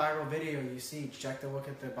 any viral video you see, check the look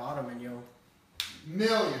at the bottom and you'll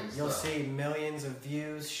Millions. see millions of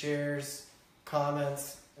views, shares,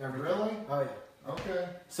 comments, everything. Really? Oh yeah. Okay.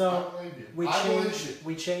 So I believe you.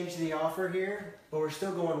 we changed the offer here, but we're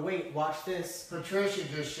still going, wait, watch this. Patricia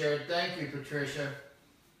just shared. Thank you, Patricia.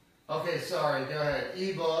 Okay, sorry. Go ahead.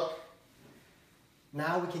 Ebook.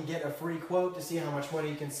 Now we can get a free quote to see how much money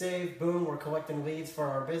you can save. Boom, we're collecting leads for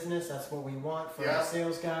our business. That's what we want for our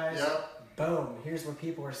sales guys. Yep. Boom, here's what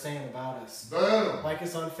people are saying about us. Boom. Like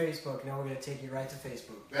us on Facebook. Now we're going to take you right to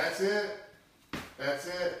Facebook. That's it. That's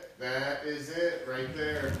it. That is it right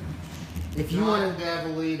there. If you want to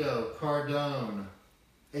Davolito, Cardone.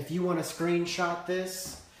 If you want to screenshot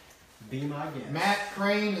this, be my guest. Matt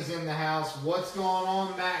Crane is in the house. What's going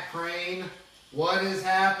on, Matt Crane? What is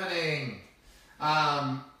happening?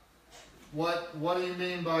 What do you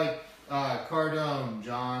mean by Cardone,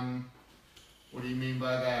 John? What do you mean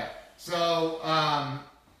by that? So,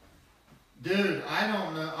 dude, I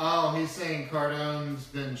don't know. Oh, he's saying Cardone's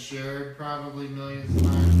been shared probably millions of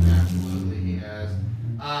times. Absolutely, he has.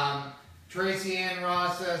 Tracy Ann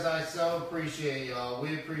Ross says, I so appreciate y'all.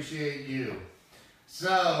 We appreciate you.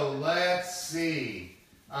 So, let's see.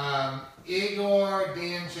 Igor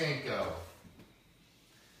Danchenko.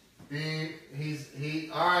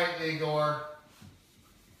 All right, Igor.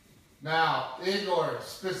 Now, Igor,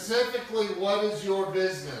 specifically, what is your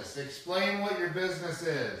business? Explain what your business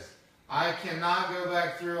is. I cannot go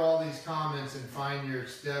back through all these comments and find your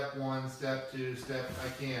step 1, step 2,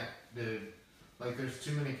 I can't, dude. Like, there's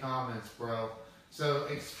too many comments, bro. So,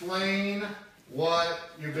 explain what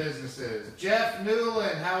your business is. Jeff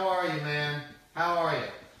Newland, how are you, man? How are you?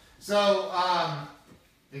 So,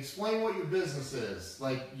 explain what your business is.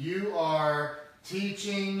 Like, you are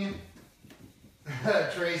teaching.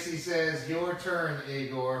 Tracy says, your turn,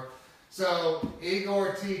 Igor. So,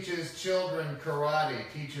 Igor teaches children karate.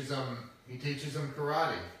 He teaches them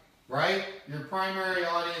karate, right? Your primary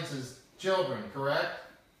audience is children, correct?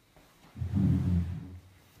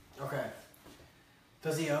 Okay.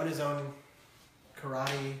 Does he own his own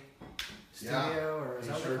karate studio, or is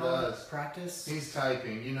that what sure they call it? does. Practice? He's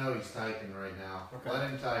typing. You know he's typing right now. Okay. Let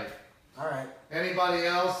him type. All right. Anybody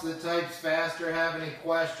else that types faster have any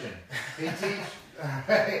question?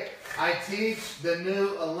 I teach the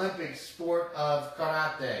new Olympic sport of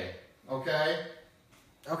karate. Okay?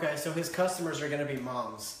 Okay, so his customers are going to be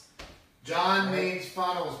moms. John needs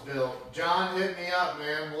funnels built. John, hit me up,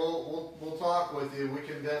 man. We'll talk with you. We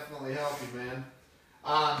can definitely help you, man.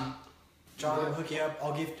 John will hook you up.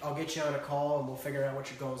 I'll get you on a call and we'll figure out what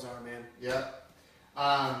your goals are, man. Yep.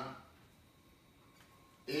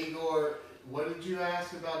 Igor, what did you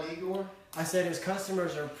ask about Igor? I said his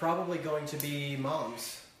customers are probably going to be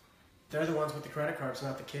moms. They're the ones with the credit cards,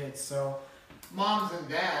 not the kids. So moms and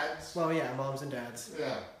dads. Well, yeah, moms and dads.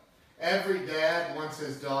 Yeah. Every dad wants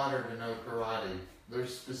his daughter to know karate.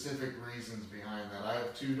 There's specific reasons behind that. I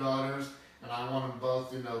have 2 daughters, and I want them both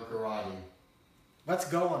to know karate. Let's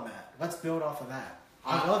go on that. Let's build off of that.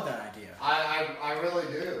 I love that idea. I really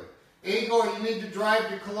do. Igor, you need to drive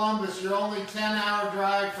to Columbus. You're only 10-hour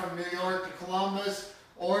drive from New York to Columbus,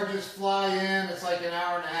 or just fly in. It's like an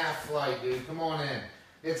hour and a half flight, dude. Come on in.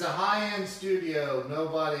 It's a high-end studio.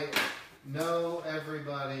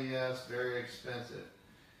 Everybody, yes, very expensive.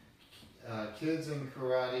 Kids in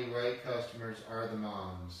karate, right customers are the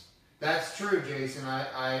moms. That's true, Jason.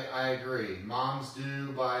 I agree. Moms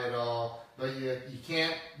do buy it all, but you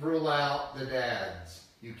can't rule out the dads.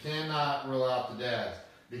 You cannot rule out the dads,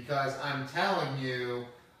 because I'm telling you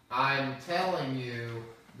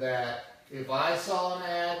that if I saw an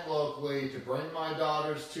ad locally to bring my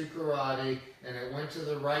daughters to karate and it went to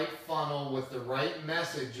the right funnel with the right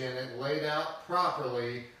message in it laid out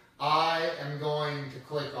properly, I am going to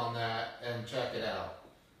click on that and check it out.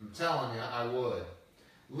 I'm telling you, I would.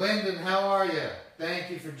 Lyndon, how are you? Thank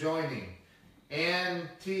you for joining. Ann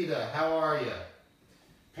Tita, how are you?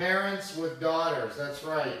 Parents with daughters, that's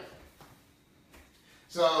right.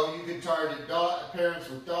 So you can target parents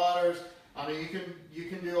with daughters. I mean, you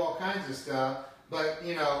can do all kinds of stuff. But,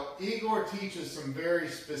 you know, Igor teaches some very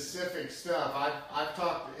specific stuff. I've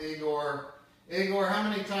talked to Igor. Igor, how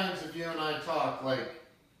many times have you and I talked? Like,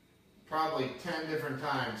 probably 10 different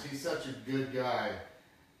times. He's such a good guy.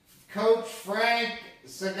 Coach Frank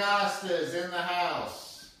Sagasta is in the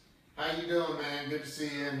house. How you doing, man? Good to see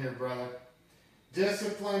you in here, brother.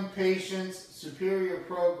 Discipline, patience, superior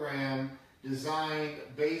program designed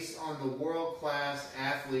based on the world-class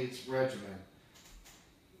athletes regimen.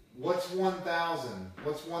 What's 1,000?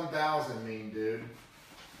 What's 1,000 mean, dude?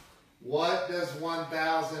 What does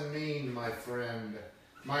 1,000 mean, my friend?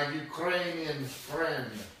 My Ukrainian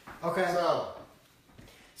friend. Okay.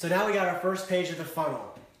 So now we got our first page of the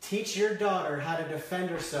funnel. Teach your daughter how to defend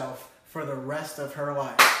herself for the rest of her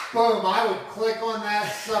life. Boom, I would click on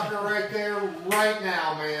that sucker right there right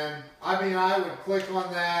now, man. I mean, I would click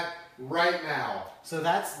on that right now. So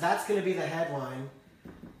that's going to be the headline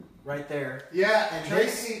right there. Yeah, and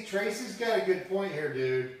Tracy's got a good point here,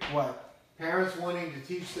 dude. What? Parents wanting to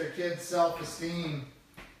teach their kids self-esteem.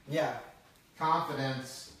 Yeah.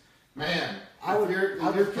 Confidence. Man, if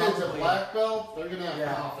your kid's a black belt, they're going to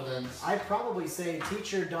have confidence. I'd probably say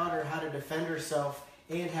teach your daughter how to defend herself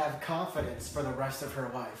and have confidence for the rest of her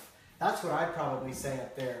life. That's what I'd probably say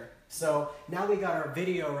up there. So now we got our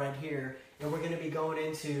video right here, and we're going to be going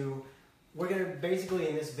into, basically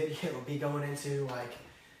in this video be going into, like,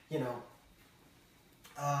 you know,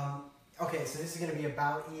 okay, so this is going to be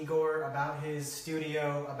about Igor, about his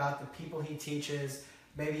studio, about the people he teaches,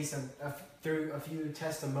 maybe through a few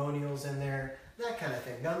testimonials in there, that kind of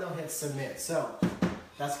thing. Then they'll hit submit. So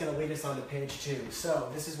that's going to lead us on to page 2. So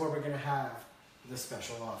this is where we're going to have the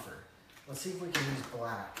special offer. Let's see if we can use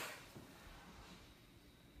black.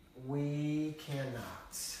 We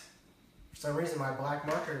cannot. For some reason, my black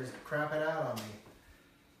marker is crapping out on me.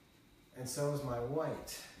 And so is my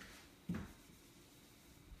white.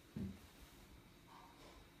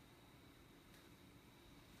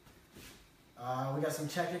 We got some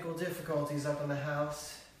technical difficulties up in the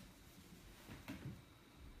house.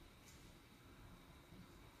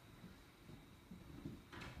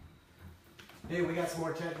 Dude, we got some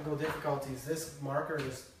more technical difficulties. This marker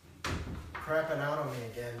is crapping out on me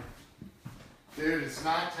again. Dude, it's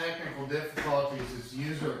not technical difficulties, it's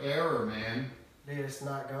user error, man. Dude, it's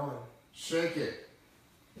not going. Shake it.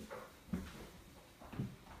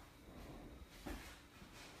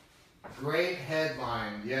 Great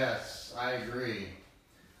headline. Yes, I agree.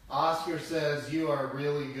 Oscar says you are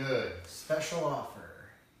really good. Special offer.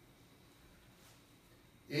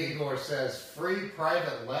 Igor says free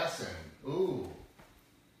private lesson. Ooh.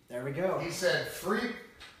 There we go. He said free...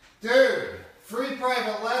 Dude, free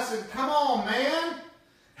private lesson. Come on, man.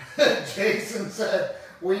 Jason said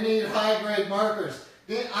we need high-grade markers.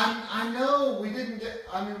 I know we didn't get...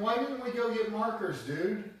 I mean, why didn't we go get markers,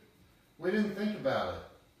 dude? We didn't think about it.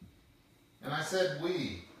 And I said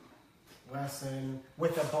we. Lesson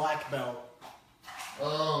with a black belt.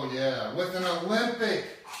 Oh, yeah. With an Olympic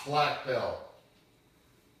black belt.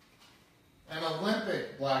 An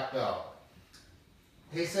Olympic black belt.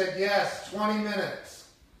 He said, yes, 20 minutes.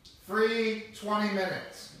 Free 20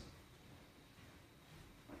 minutes.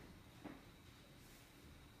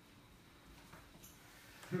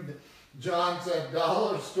 John said,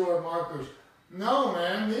 dollar store markers. No,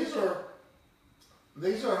 man, these are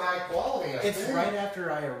high quality, I It's think. right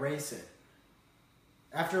after I erase it.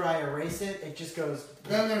 After I erase it, it just goes...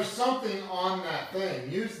 Then there's something on that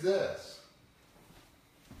thing. Use this.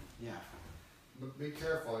 Yeah. But be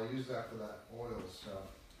careful. I use that for that oil stuff.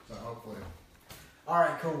 So hopefully... All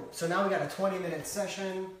right, cool. So now we got a 20-minute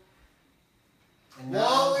session. And now...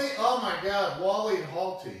 Wally, oh my God, Wally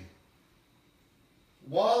Halty.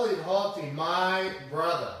 Wally Halty, my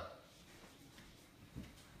brother.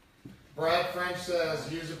 Brad French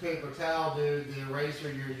says, use a paper towel, dude. The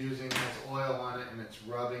eraser you're using has oil on it and it's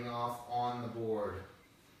rubbing off on the board.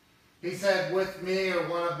 He said, with me or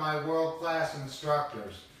one of my world-class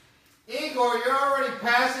instructors. Igor, you're already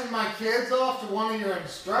passing my kids off to one of your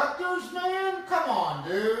instructors, man? Come on,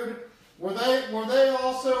 dude. Were they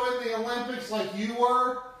also in the Olympics like you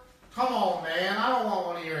were? Come on, man. I don't want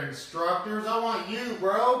one of your instructors. I want you,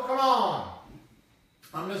 bro. Come on.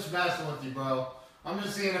 I'm just messing with you, bro. I'm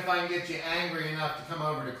just seeing if I can get you angry enough to come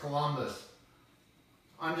over to Columbus.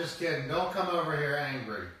 I'm just kidding. Don't come over here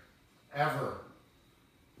angry. Ever.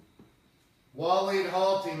 Waleed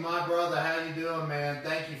Halty, my brother, how you doing, man?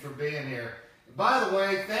 Thank you for being here. By the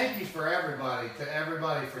way, thank you for everybody,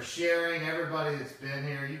 for sharing, everybody that's been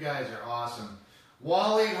here. You guys are awesome.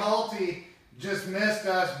 Waleed Halty just missed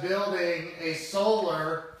us building a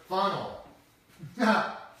solar funnel.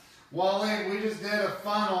 Waleed, we just did a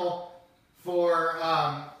funnel for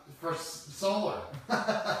solar.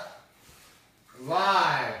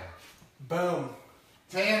 Live. Boom.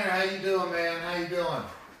 Tanner, how you doing, man? How you doing?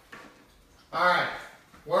 All right.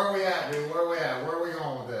 Where are we at, dude? Where are we at? Where are we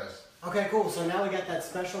going with this? Okay, cool. So now we got that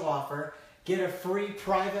special offer. Get a free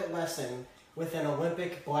private lesson with an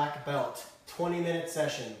Olympic black belt. 20-minute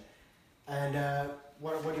session. And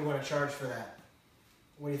what do you want to charge for that?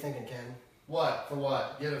 What are you thinking, Ken? What? For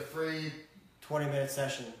what? Get a free... 20-minute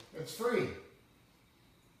session. It's free.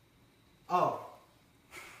 Oh.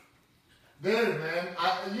 Dude, man.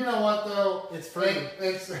 You know what, though? It's free.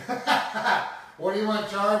 It's... What do you want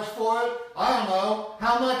to charge for it? I don't know.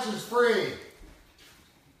 How much is free?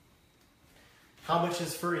 How much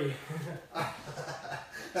is free?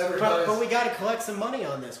 but we got to collect some money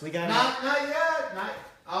on this. We got not yet.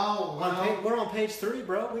 We're on page 3,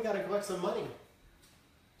 bro. We got to collect some money.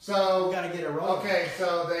 So we got to get it rolling. Okay,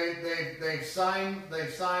 so they've signed.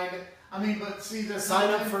 I mean, but see, they're sign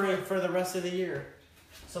up for the rest of the year.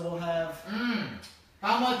 So we'll have.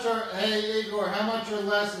 How much are? Hey Igor, how much are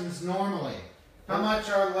lessons normally? How much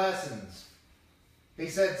are lessons? He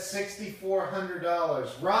said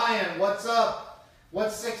 $6,400. Ryan, what's up?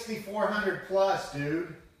 What's $6,400 plus,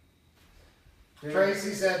 dude?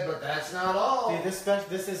 Tracy said, but that's not all. Dude,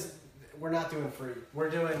 this is, we're not doing free. We're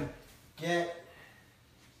doing get.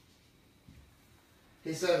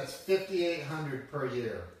 He said it's $5,800 per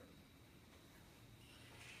year.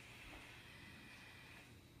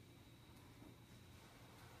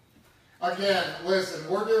 Again, listen,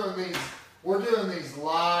 we're doing these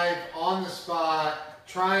live on the spot,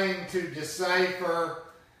 trying to decipher,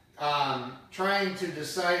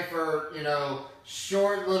 you know,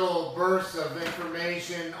 short little bursts of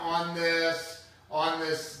information on this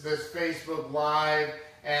Facebook Live,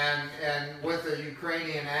 and with a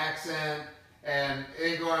Ukrainian accent. And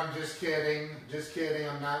Igor, I'm just kidding.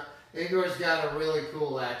 I'm not. Igor's got a really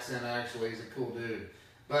cool accent. Actually, he's a cool dude.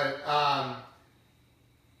 But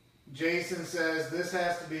Jason says this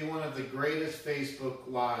has to be one of the greatest Facebook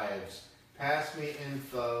Lives. Pass me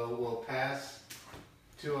info. We'll pass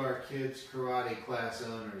to our kids' karate class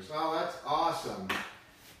owners. Oh, that's awesome.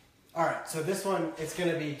 All right, so this one, it's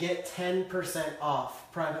going to be get 10%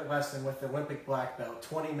 off private lesson with the Olympic black belt,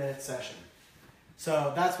 20-minute session.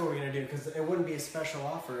 So that's what we're going to do, because it wouldn't be a special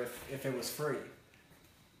offer if it was free.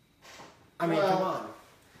 I mean, come on.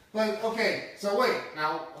 Like, okay, so wait.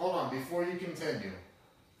 Now, hold on. Before you continue,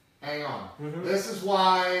 hang on. Mm-hmm. This is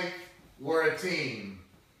why we're a team.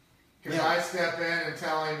 Because I step in and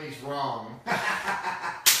tell him he's wrong.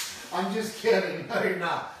 I'm just kidding. No, you're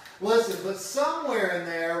not. Listen, but somewhere in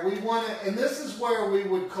there, we want to, and this is where we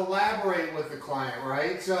would collaborate with the client,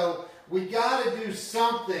 right? So we got to do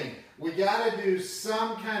something. We got to do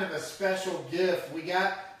some kind of a special gift. We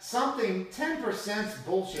got something. 10%'s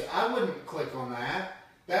bullshit. I wouldn't click on that.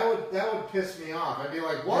 That would piss me off. I'd be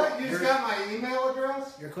like, what? You just got my email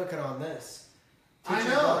address? You're clicking on this. I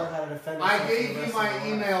know. I gave you my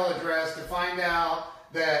email address to find out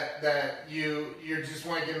that you just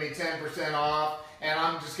want to give me 10% off, and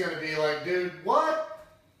I'm just going to be like, dude, what?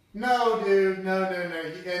 No, dude, no.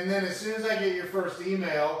 And then as soon as I get your first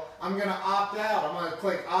email, I'm going to opt out. I'm going to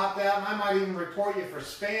click opt out, and I might even report you for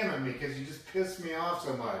spamming me because you just pissed me off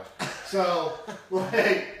so much. So,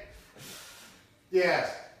 like,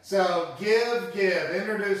 yes. So, give.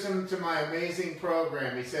 Introduce him to my amazing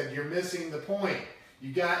program. He said, you're missing the point.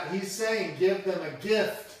 He's saying give them a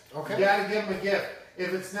gift. Okay. You got to give them a gift.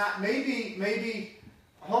 If it's not, maybe,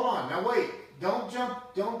 hold on, now wait. Don't jump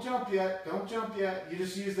yet. Don't jump yet. You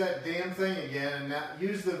just use that damn thing again, and now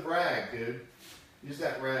use the rag, dude. Use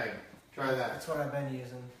that rag. Try that. That's what I've been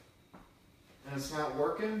using. And it's not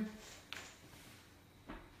working?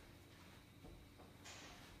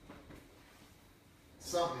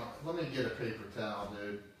 Let me get a paper towel,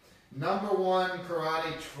 dude. #1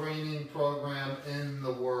 karate training program in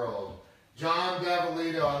the world. John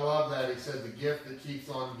Davalito, I love that. He said the gift that keeps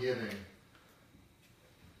on giving.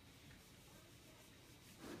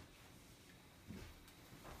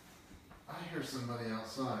 I hear somebody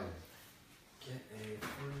outside. Get a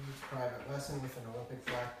free private lesson with an Olympic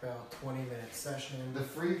black belt, 20-minute session. The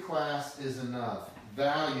free class is enough.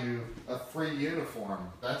 Value a free uniform.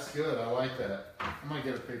 That's good. I like that. I'm going to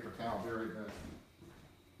get a paper towel. Very good.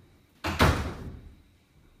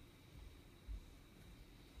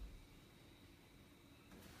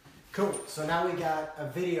 Cool. So now we got a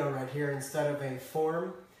video right here instead of a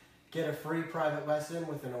form. Get a free private lesson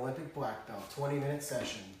with an Olympic black belt, 20-minute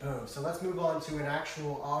session. Boom. So let's move on to an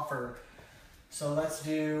actual offer. So let's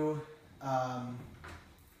do. Now,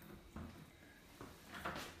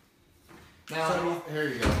 here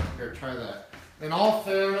you go. Here, try that. In all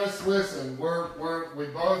fairness, listen, we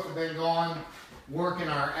both have been working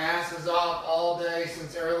our asses off all day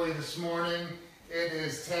since early this morning. It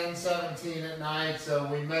is 10:17 at night, so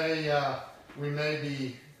we may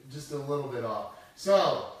be just a little bit off.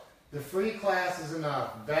 So the free class is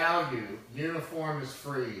enough. Value, uniform is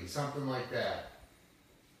free, something like that.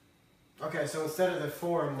 Okay, so instead of the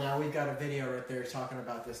form, now we've got a video right there talking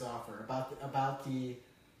about this offer, about the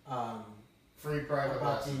free private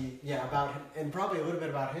lesson. And probably a little bit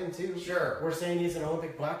about him too. Sure. We're saying he's an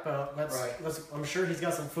Olympic black belt. I'm sure he's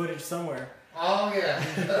got some footage somewhere. Oh yeah,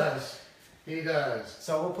 he does. He does.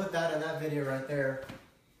 So we'll put that in that video right there.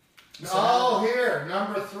 Here,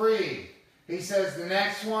 #3. He says the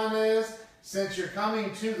next one is, since you're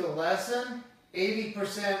coming to the lesson,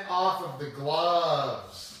 80% off of the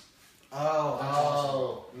gloves.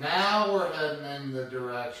 Oh, now we're heading in the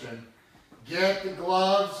direction. Get the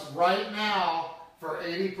gloves right now for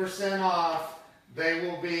 80% off. They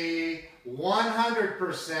will be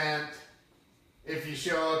 100% if you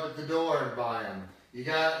show up at the door and buy them. You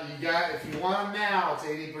got. If you want them now, it's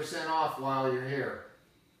 80% off while you're here.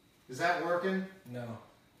 Is that working? No.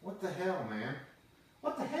 What the hell, man?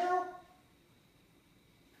 What the hell?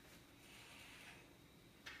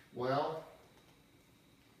 Well.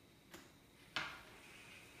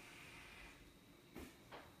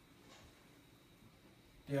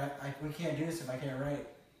 Dude, we can't do this if I can't write.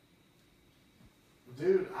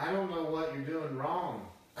 Dude, I don't know what you're doing wrong.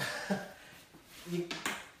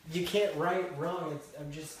 You can't write wrong.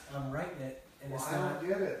 I'm writing it, and it's I not. don't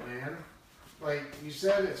get it, man. Like you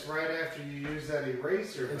said, it's right after you use that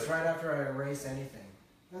eraser. It's right after I erase anything.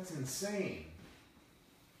 That's insane.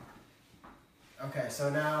 Okay, so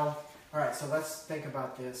now, all right. So let's think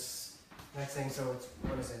about this next thing. So it's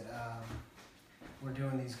what is it? We're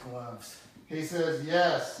doing these gloves. He says,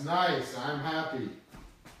 yes, nice, I'm happy.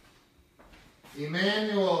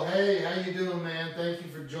 Emmanuel, hey, how you doing, man? Thank you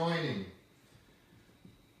for joining.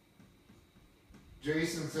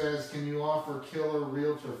 Jason says, can you offer killer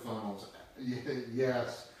realtor funnels?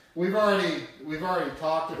 Yes. We've already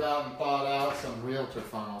talked about and thought out some realtor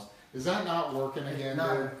funnels. Is that not working again,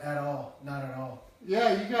 Not dude? at all. Not at all.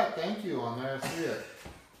 Yeah, you got thank you on there. I see it.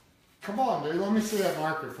 Come on, dude. Let me see that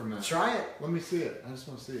marker for a minute. Try it. Let me see it. I just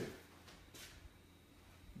want to see it.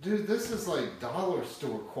 Dude, this is like dollar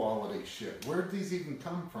store quality shit. Where'd these even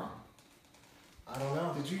come from? I don't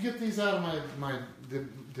know. Did you get these out of my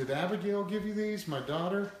did Abigail give you these? My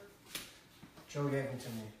daughter? Joe gave them to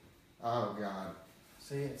me. Oh, God.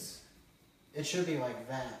 See, it should be like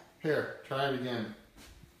that. Here, try it again.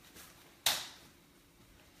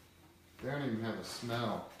 They don't even have a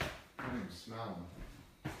smell. I don't even smell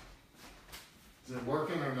them. Is it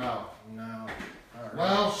working or no? No. All right.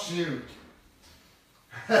 Well, shoot.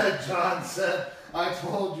 John said, I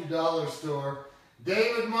told you, dollar store.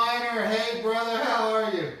 David Miner, hey brother, how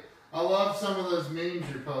are you? I love some of those memes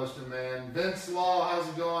you're posting, man. Vince Law, how's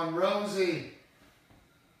it going? Rosie.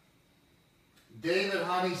 David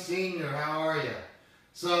Honey Sr., how are you?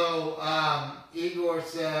 So, Igor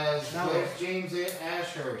says, there's James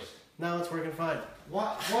Ashurst. Now it's working fine.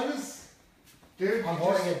 What is... Dude, I'm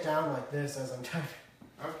holding it down like this as I'm typing.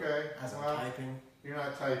 Okay. As I'm typing. You're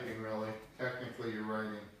not typing, really. Technically, you're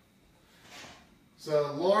writing.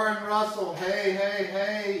 So, Lauren Russell,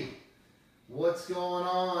 hey. What's going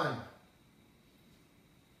on?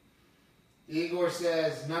 Igor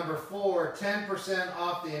says, number 4, 10%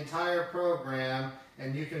 off the entire program,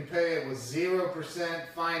 and you can pay it with 0%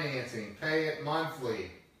 financing. Pay it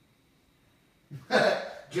monthly.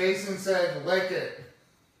 Jason said, lick it.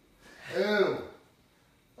 Ooh.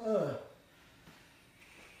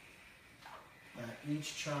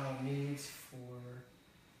 Each child needs for...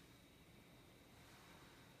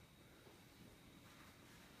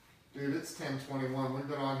 Dude, it's 10:21. We've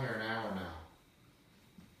been on here an hour now.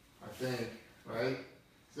 I think, right?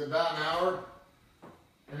 Is it about an hour?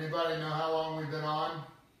 Anybody know how long we've been on?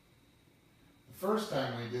 The first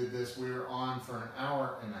time we did this, we were on for an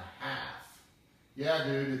hour and a half. Yeah,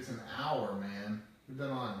 dude, it's an hour, man. We've been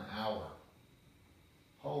on an hour.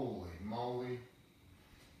 Holy moly.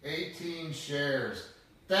 18 shares.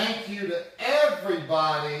 Thank you to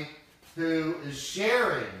everybody who is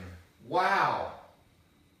sharing. Wow.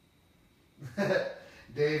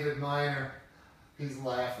 David Miner, he's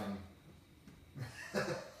laughing.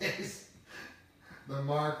 He's the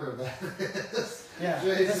marker that is. Yeah,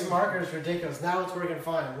 Jason. this marker is ridiculous. Now it's working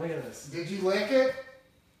fine. Look at this. Did you lick it?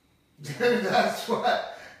 Dude, that's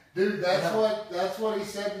what. Dude, that's what he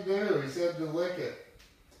said to do. He said to lick it.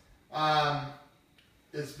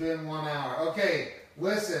 It's been 1 hour. Okay,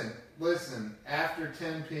 listen. After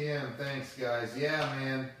 10 p.m. Thanks, guys. Yeah,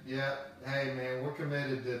 man. Yeah. Hey, man. We're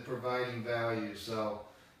committed to providing value, so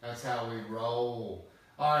that's how we roll.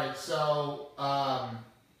 All right. So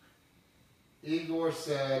Igor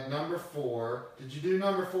said number 4. Did you do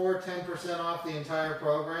number 4? 10% off the entire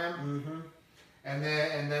program. Mm-hmm. And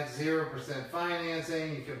that's 0%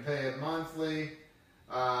 financing. You can pay it monthly.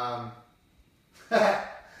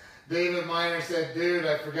 David Miner said, dude,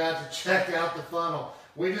 I forgot to check out the funnel.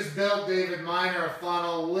 We just built David Miner a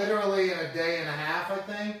funnel literally in a day and a half, I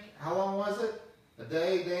think. How long was it? A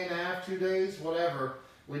day and a half, 2 days, whatever.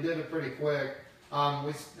 We did it pretty quick.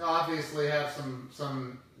 We obviously have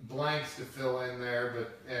some blanks to fill in there,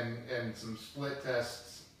 but and some split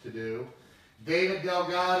tests to do. David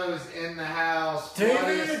Delgado is in the house. David!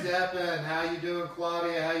 Claudia Steppen. How you doing,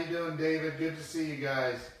 Claudia? How you doing, David? Good to see you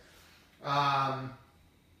guys.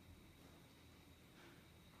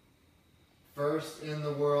 First in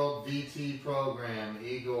the world VT program,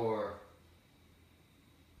 Igor.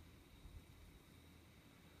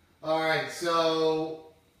 All right,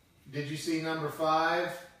 so did you see number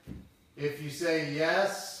 5? If you say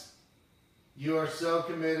yes, you are so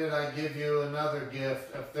committed, I give you another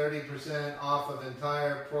gift of 30% off of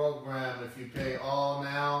entire program if you pay all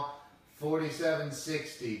now,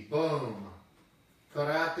 $47.60. Boom.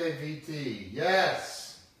 Karate VT. Yes.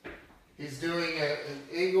 He's doing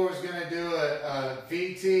Igor's going to do a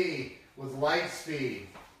VT with light speed.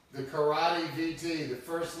 The Karate VT, the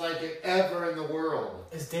first like it ever in the world.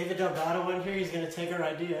 Is David Delgado in here? He's going to take our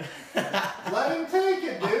idea. Let him take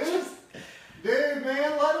it, dude. Dude,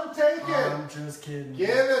 man, let him take it. I'm just kidding. Give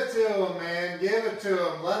it to him, man. Give it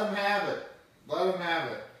to him. Let him have it. Let him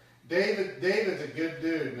have it. David's a good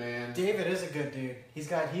dude, man. David is a good dude. He's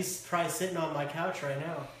probably sitting on my couch right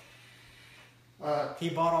now. He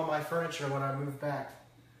bought all my furniture when I moved back.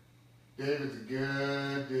 David's a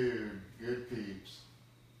good dude. Good peeps.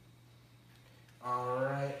 All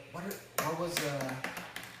right. What was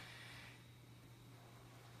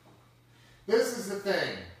This is the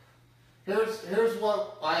thing. Here's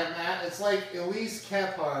what I'm at. It's like Elise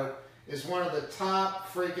Kephart is one of the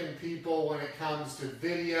top freaking people when it comes to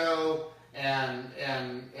video and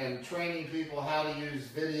training people how to use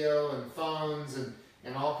video and phones and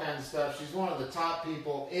all kinds of stuff. She's one of the top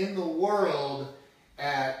people in the world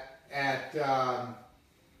in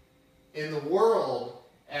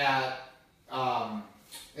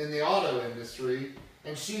the auto industry,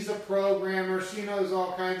 and she's a programmer. She knows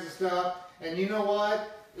all kinds of stuff. And you know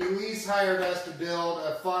what? Elise hired us to build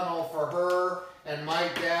a funnel for her and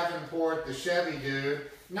Mike Davenport, the Chevy dude,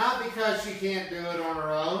 not because she can't do it on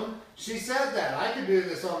her own. She said that. I could do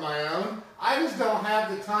this on my own. I just don't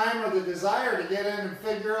have the time or the desire to get in and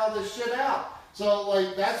figure all this shit out. So,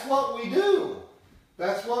 like, that's what we do.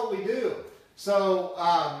 That's what we do. So,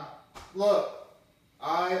 look,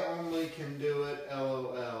 I only can do it,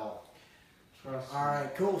 LOL. Trust me. all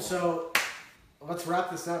right, cool. So let's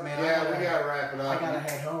wrap this up, man. Yeah, we gotta wrap it up. I gotta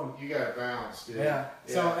head home. You gotta bounce, dude. Yeah.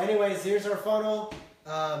 So, anyways, here's our funnel.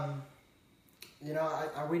 You know,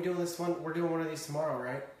 are we doing this one? We're doing one of these tomorrow,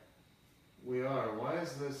 right? We are. Why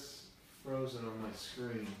is this frozen on my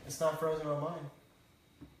screen? It's not frozen on mine.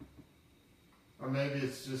 Or maybe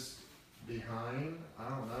it's just behind? I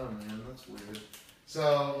don't know, man. That's weird.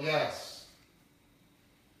 So, yes.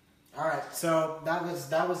 All right. So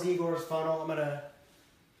that was Igor's funnel. I'm gonna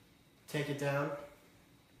take it down.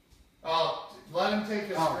 Oh, let him take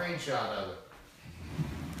a screenshot of it.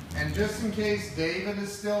 And just in case David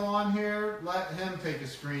is still on here, let him take a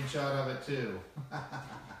screenshot of it too.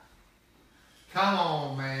 Come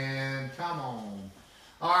on, man. Come on.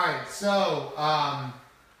 All right, so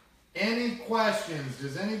any questions?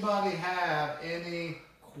 Does anybody have any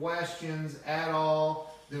questions at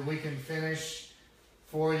all that we can finish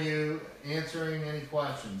for you answering any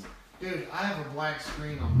questions? Dude, I have a black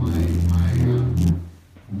screen on my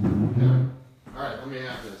yeah. All right, let me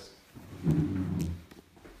have this.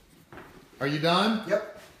 Are you done?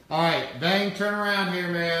 Yep. All right, Veng, turn around here,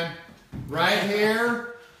 man. Right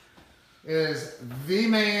here is the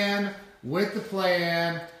man with the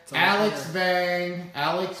plan, Alex Veng.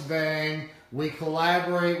 Alex Veng. We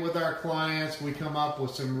collaborate with our clients. We come up with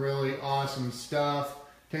some really awesome stuff.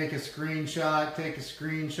 Take a screenshot. Take a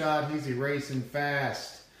screenshot. He's erasing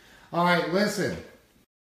fast. All right, listen.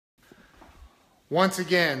 Once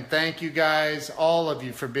again, thank you guys, all of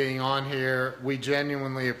you, for being on here. We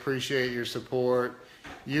genuinely appreciate your support.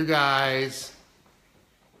 You guys,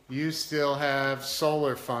 you still have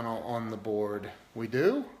solar funnel on the board. We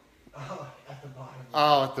do? Oh, at the bottom.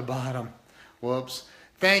 Oh, at the bottom. Whoops.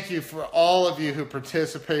 Thank you for all of you who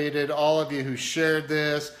participated, all of you who shared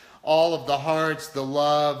this, all of the hearts, the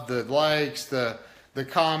love, the likes, the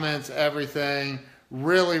comments, everything.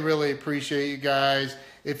 Really, really appreciate you guys.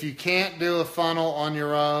 If you can't do a funnel on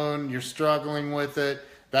your own, you're struggling with it,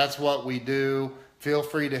 that's what we do. Feel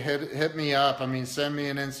free to hit me up. I mean, send me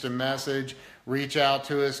an instant message. Reach out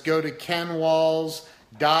to us. Go to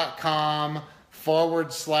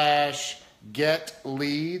kenwalls.com/get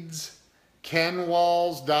leads.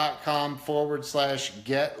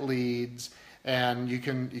 kenwalls.com/get leads. And you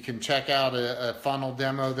can check out a funnel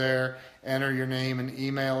demo there. Enter your name and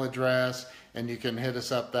email address, and you can hit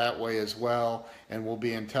us up that way as well, and we'll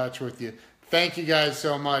be in touch with you. Thank you guys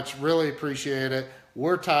so much. Really appreciate it.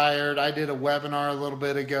 We're tired. I did a webinar a little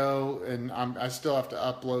bit ago, and I still have to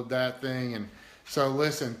upload that thing. And so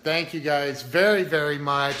listen, thank you guys very, very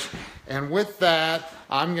much. And with that,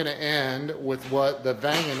 I'm going to end with what the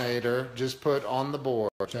Venginator just put on the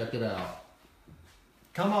board. Check it out.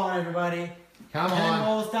 Come on, everybody. Come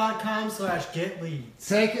on. kenwalls.com/get leads.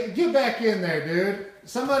 Get back in there, dude.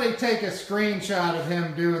 Somebody take a screenshot of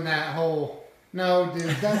him doing that whole. No,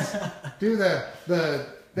 dude, that's do the.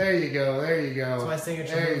 There you go. There you go. That's my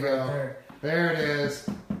signature. There you go. Right there. There it is.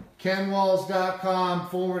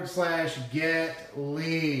 kenwalls.com/get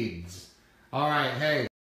leads. All right, hey.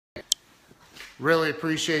 Really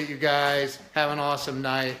appreciate you guys. Have an awesome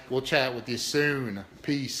night. We'll chat with you soon.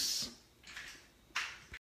 Peace.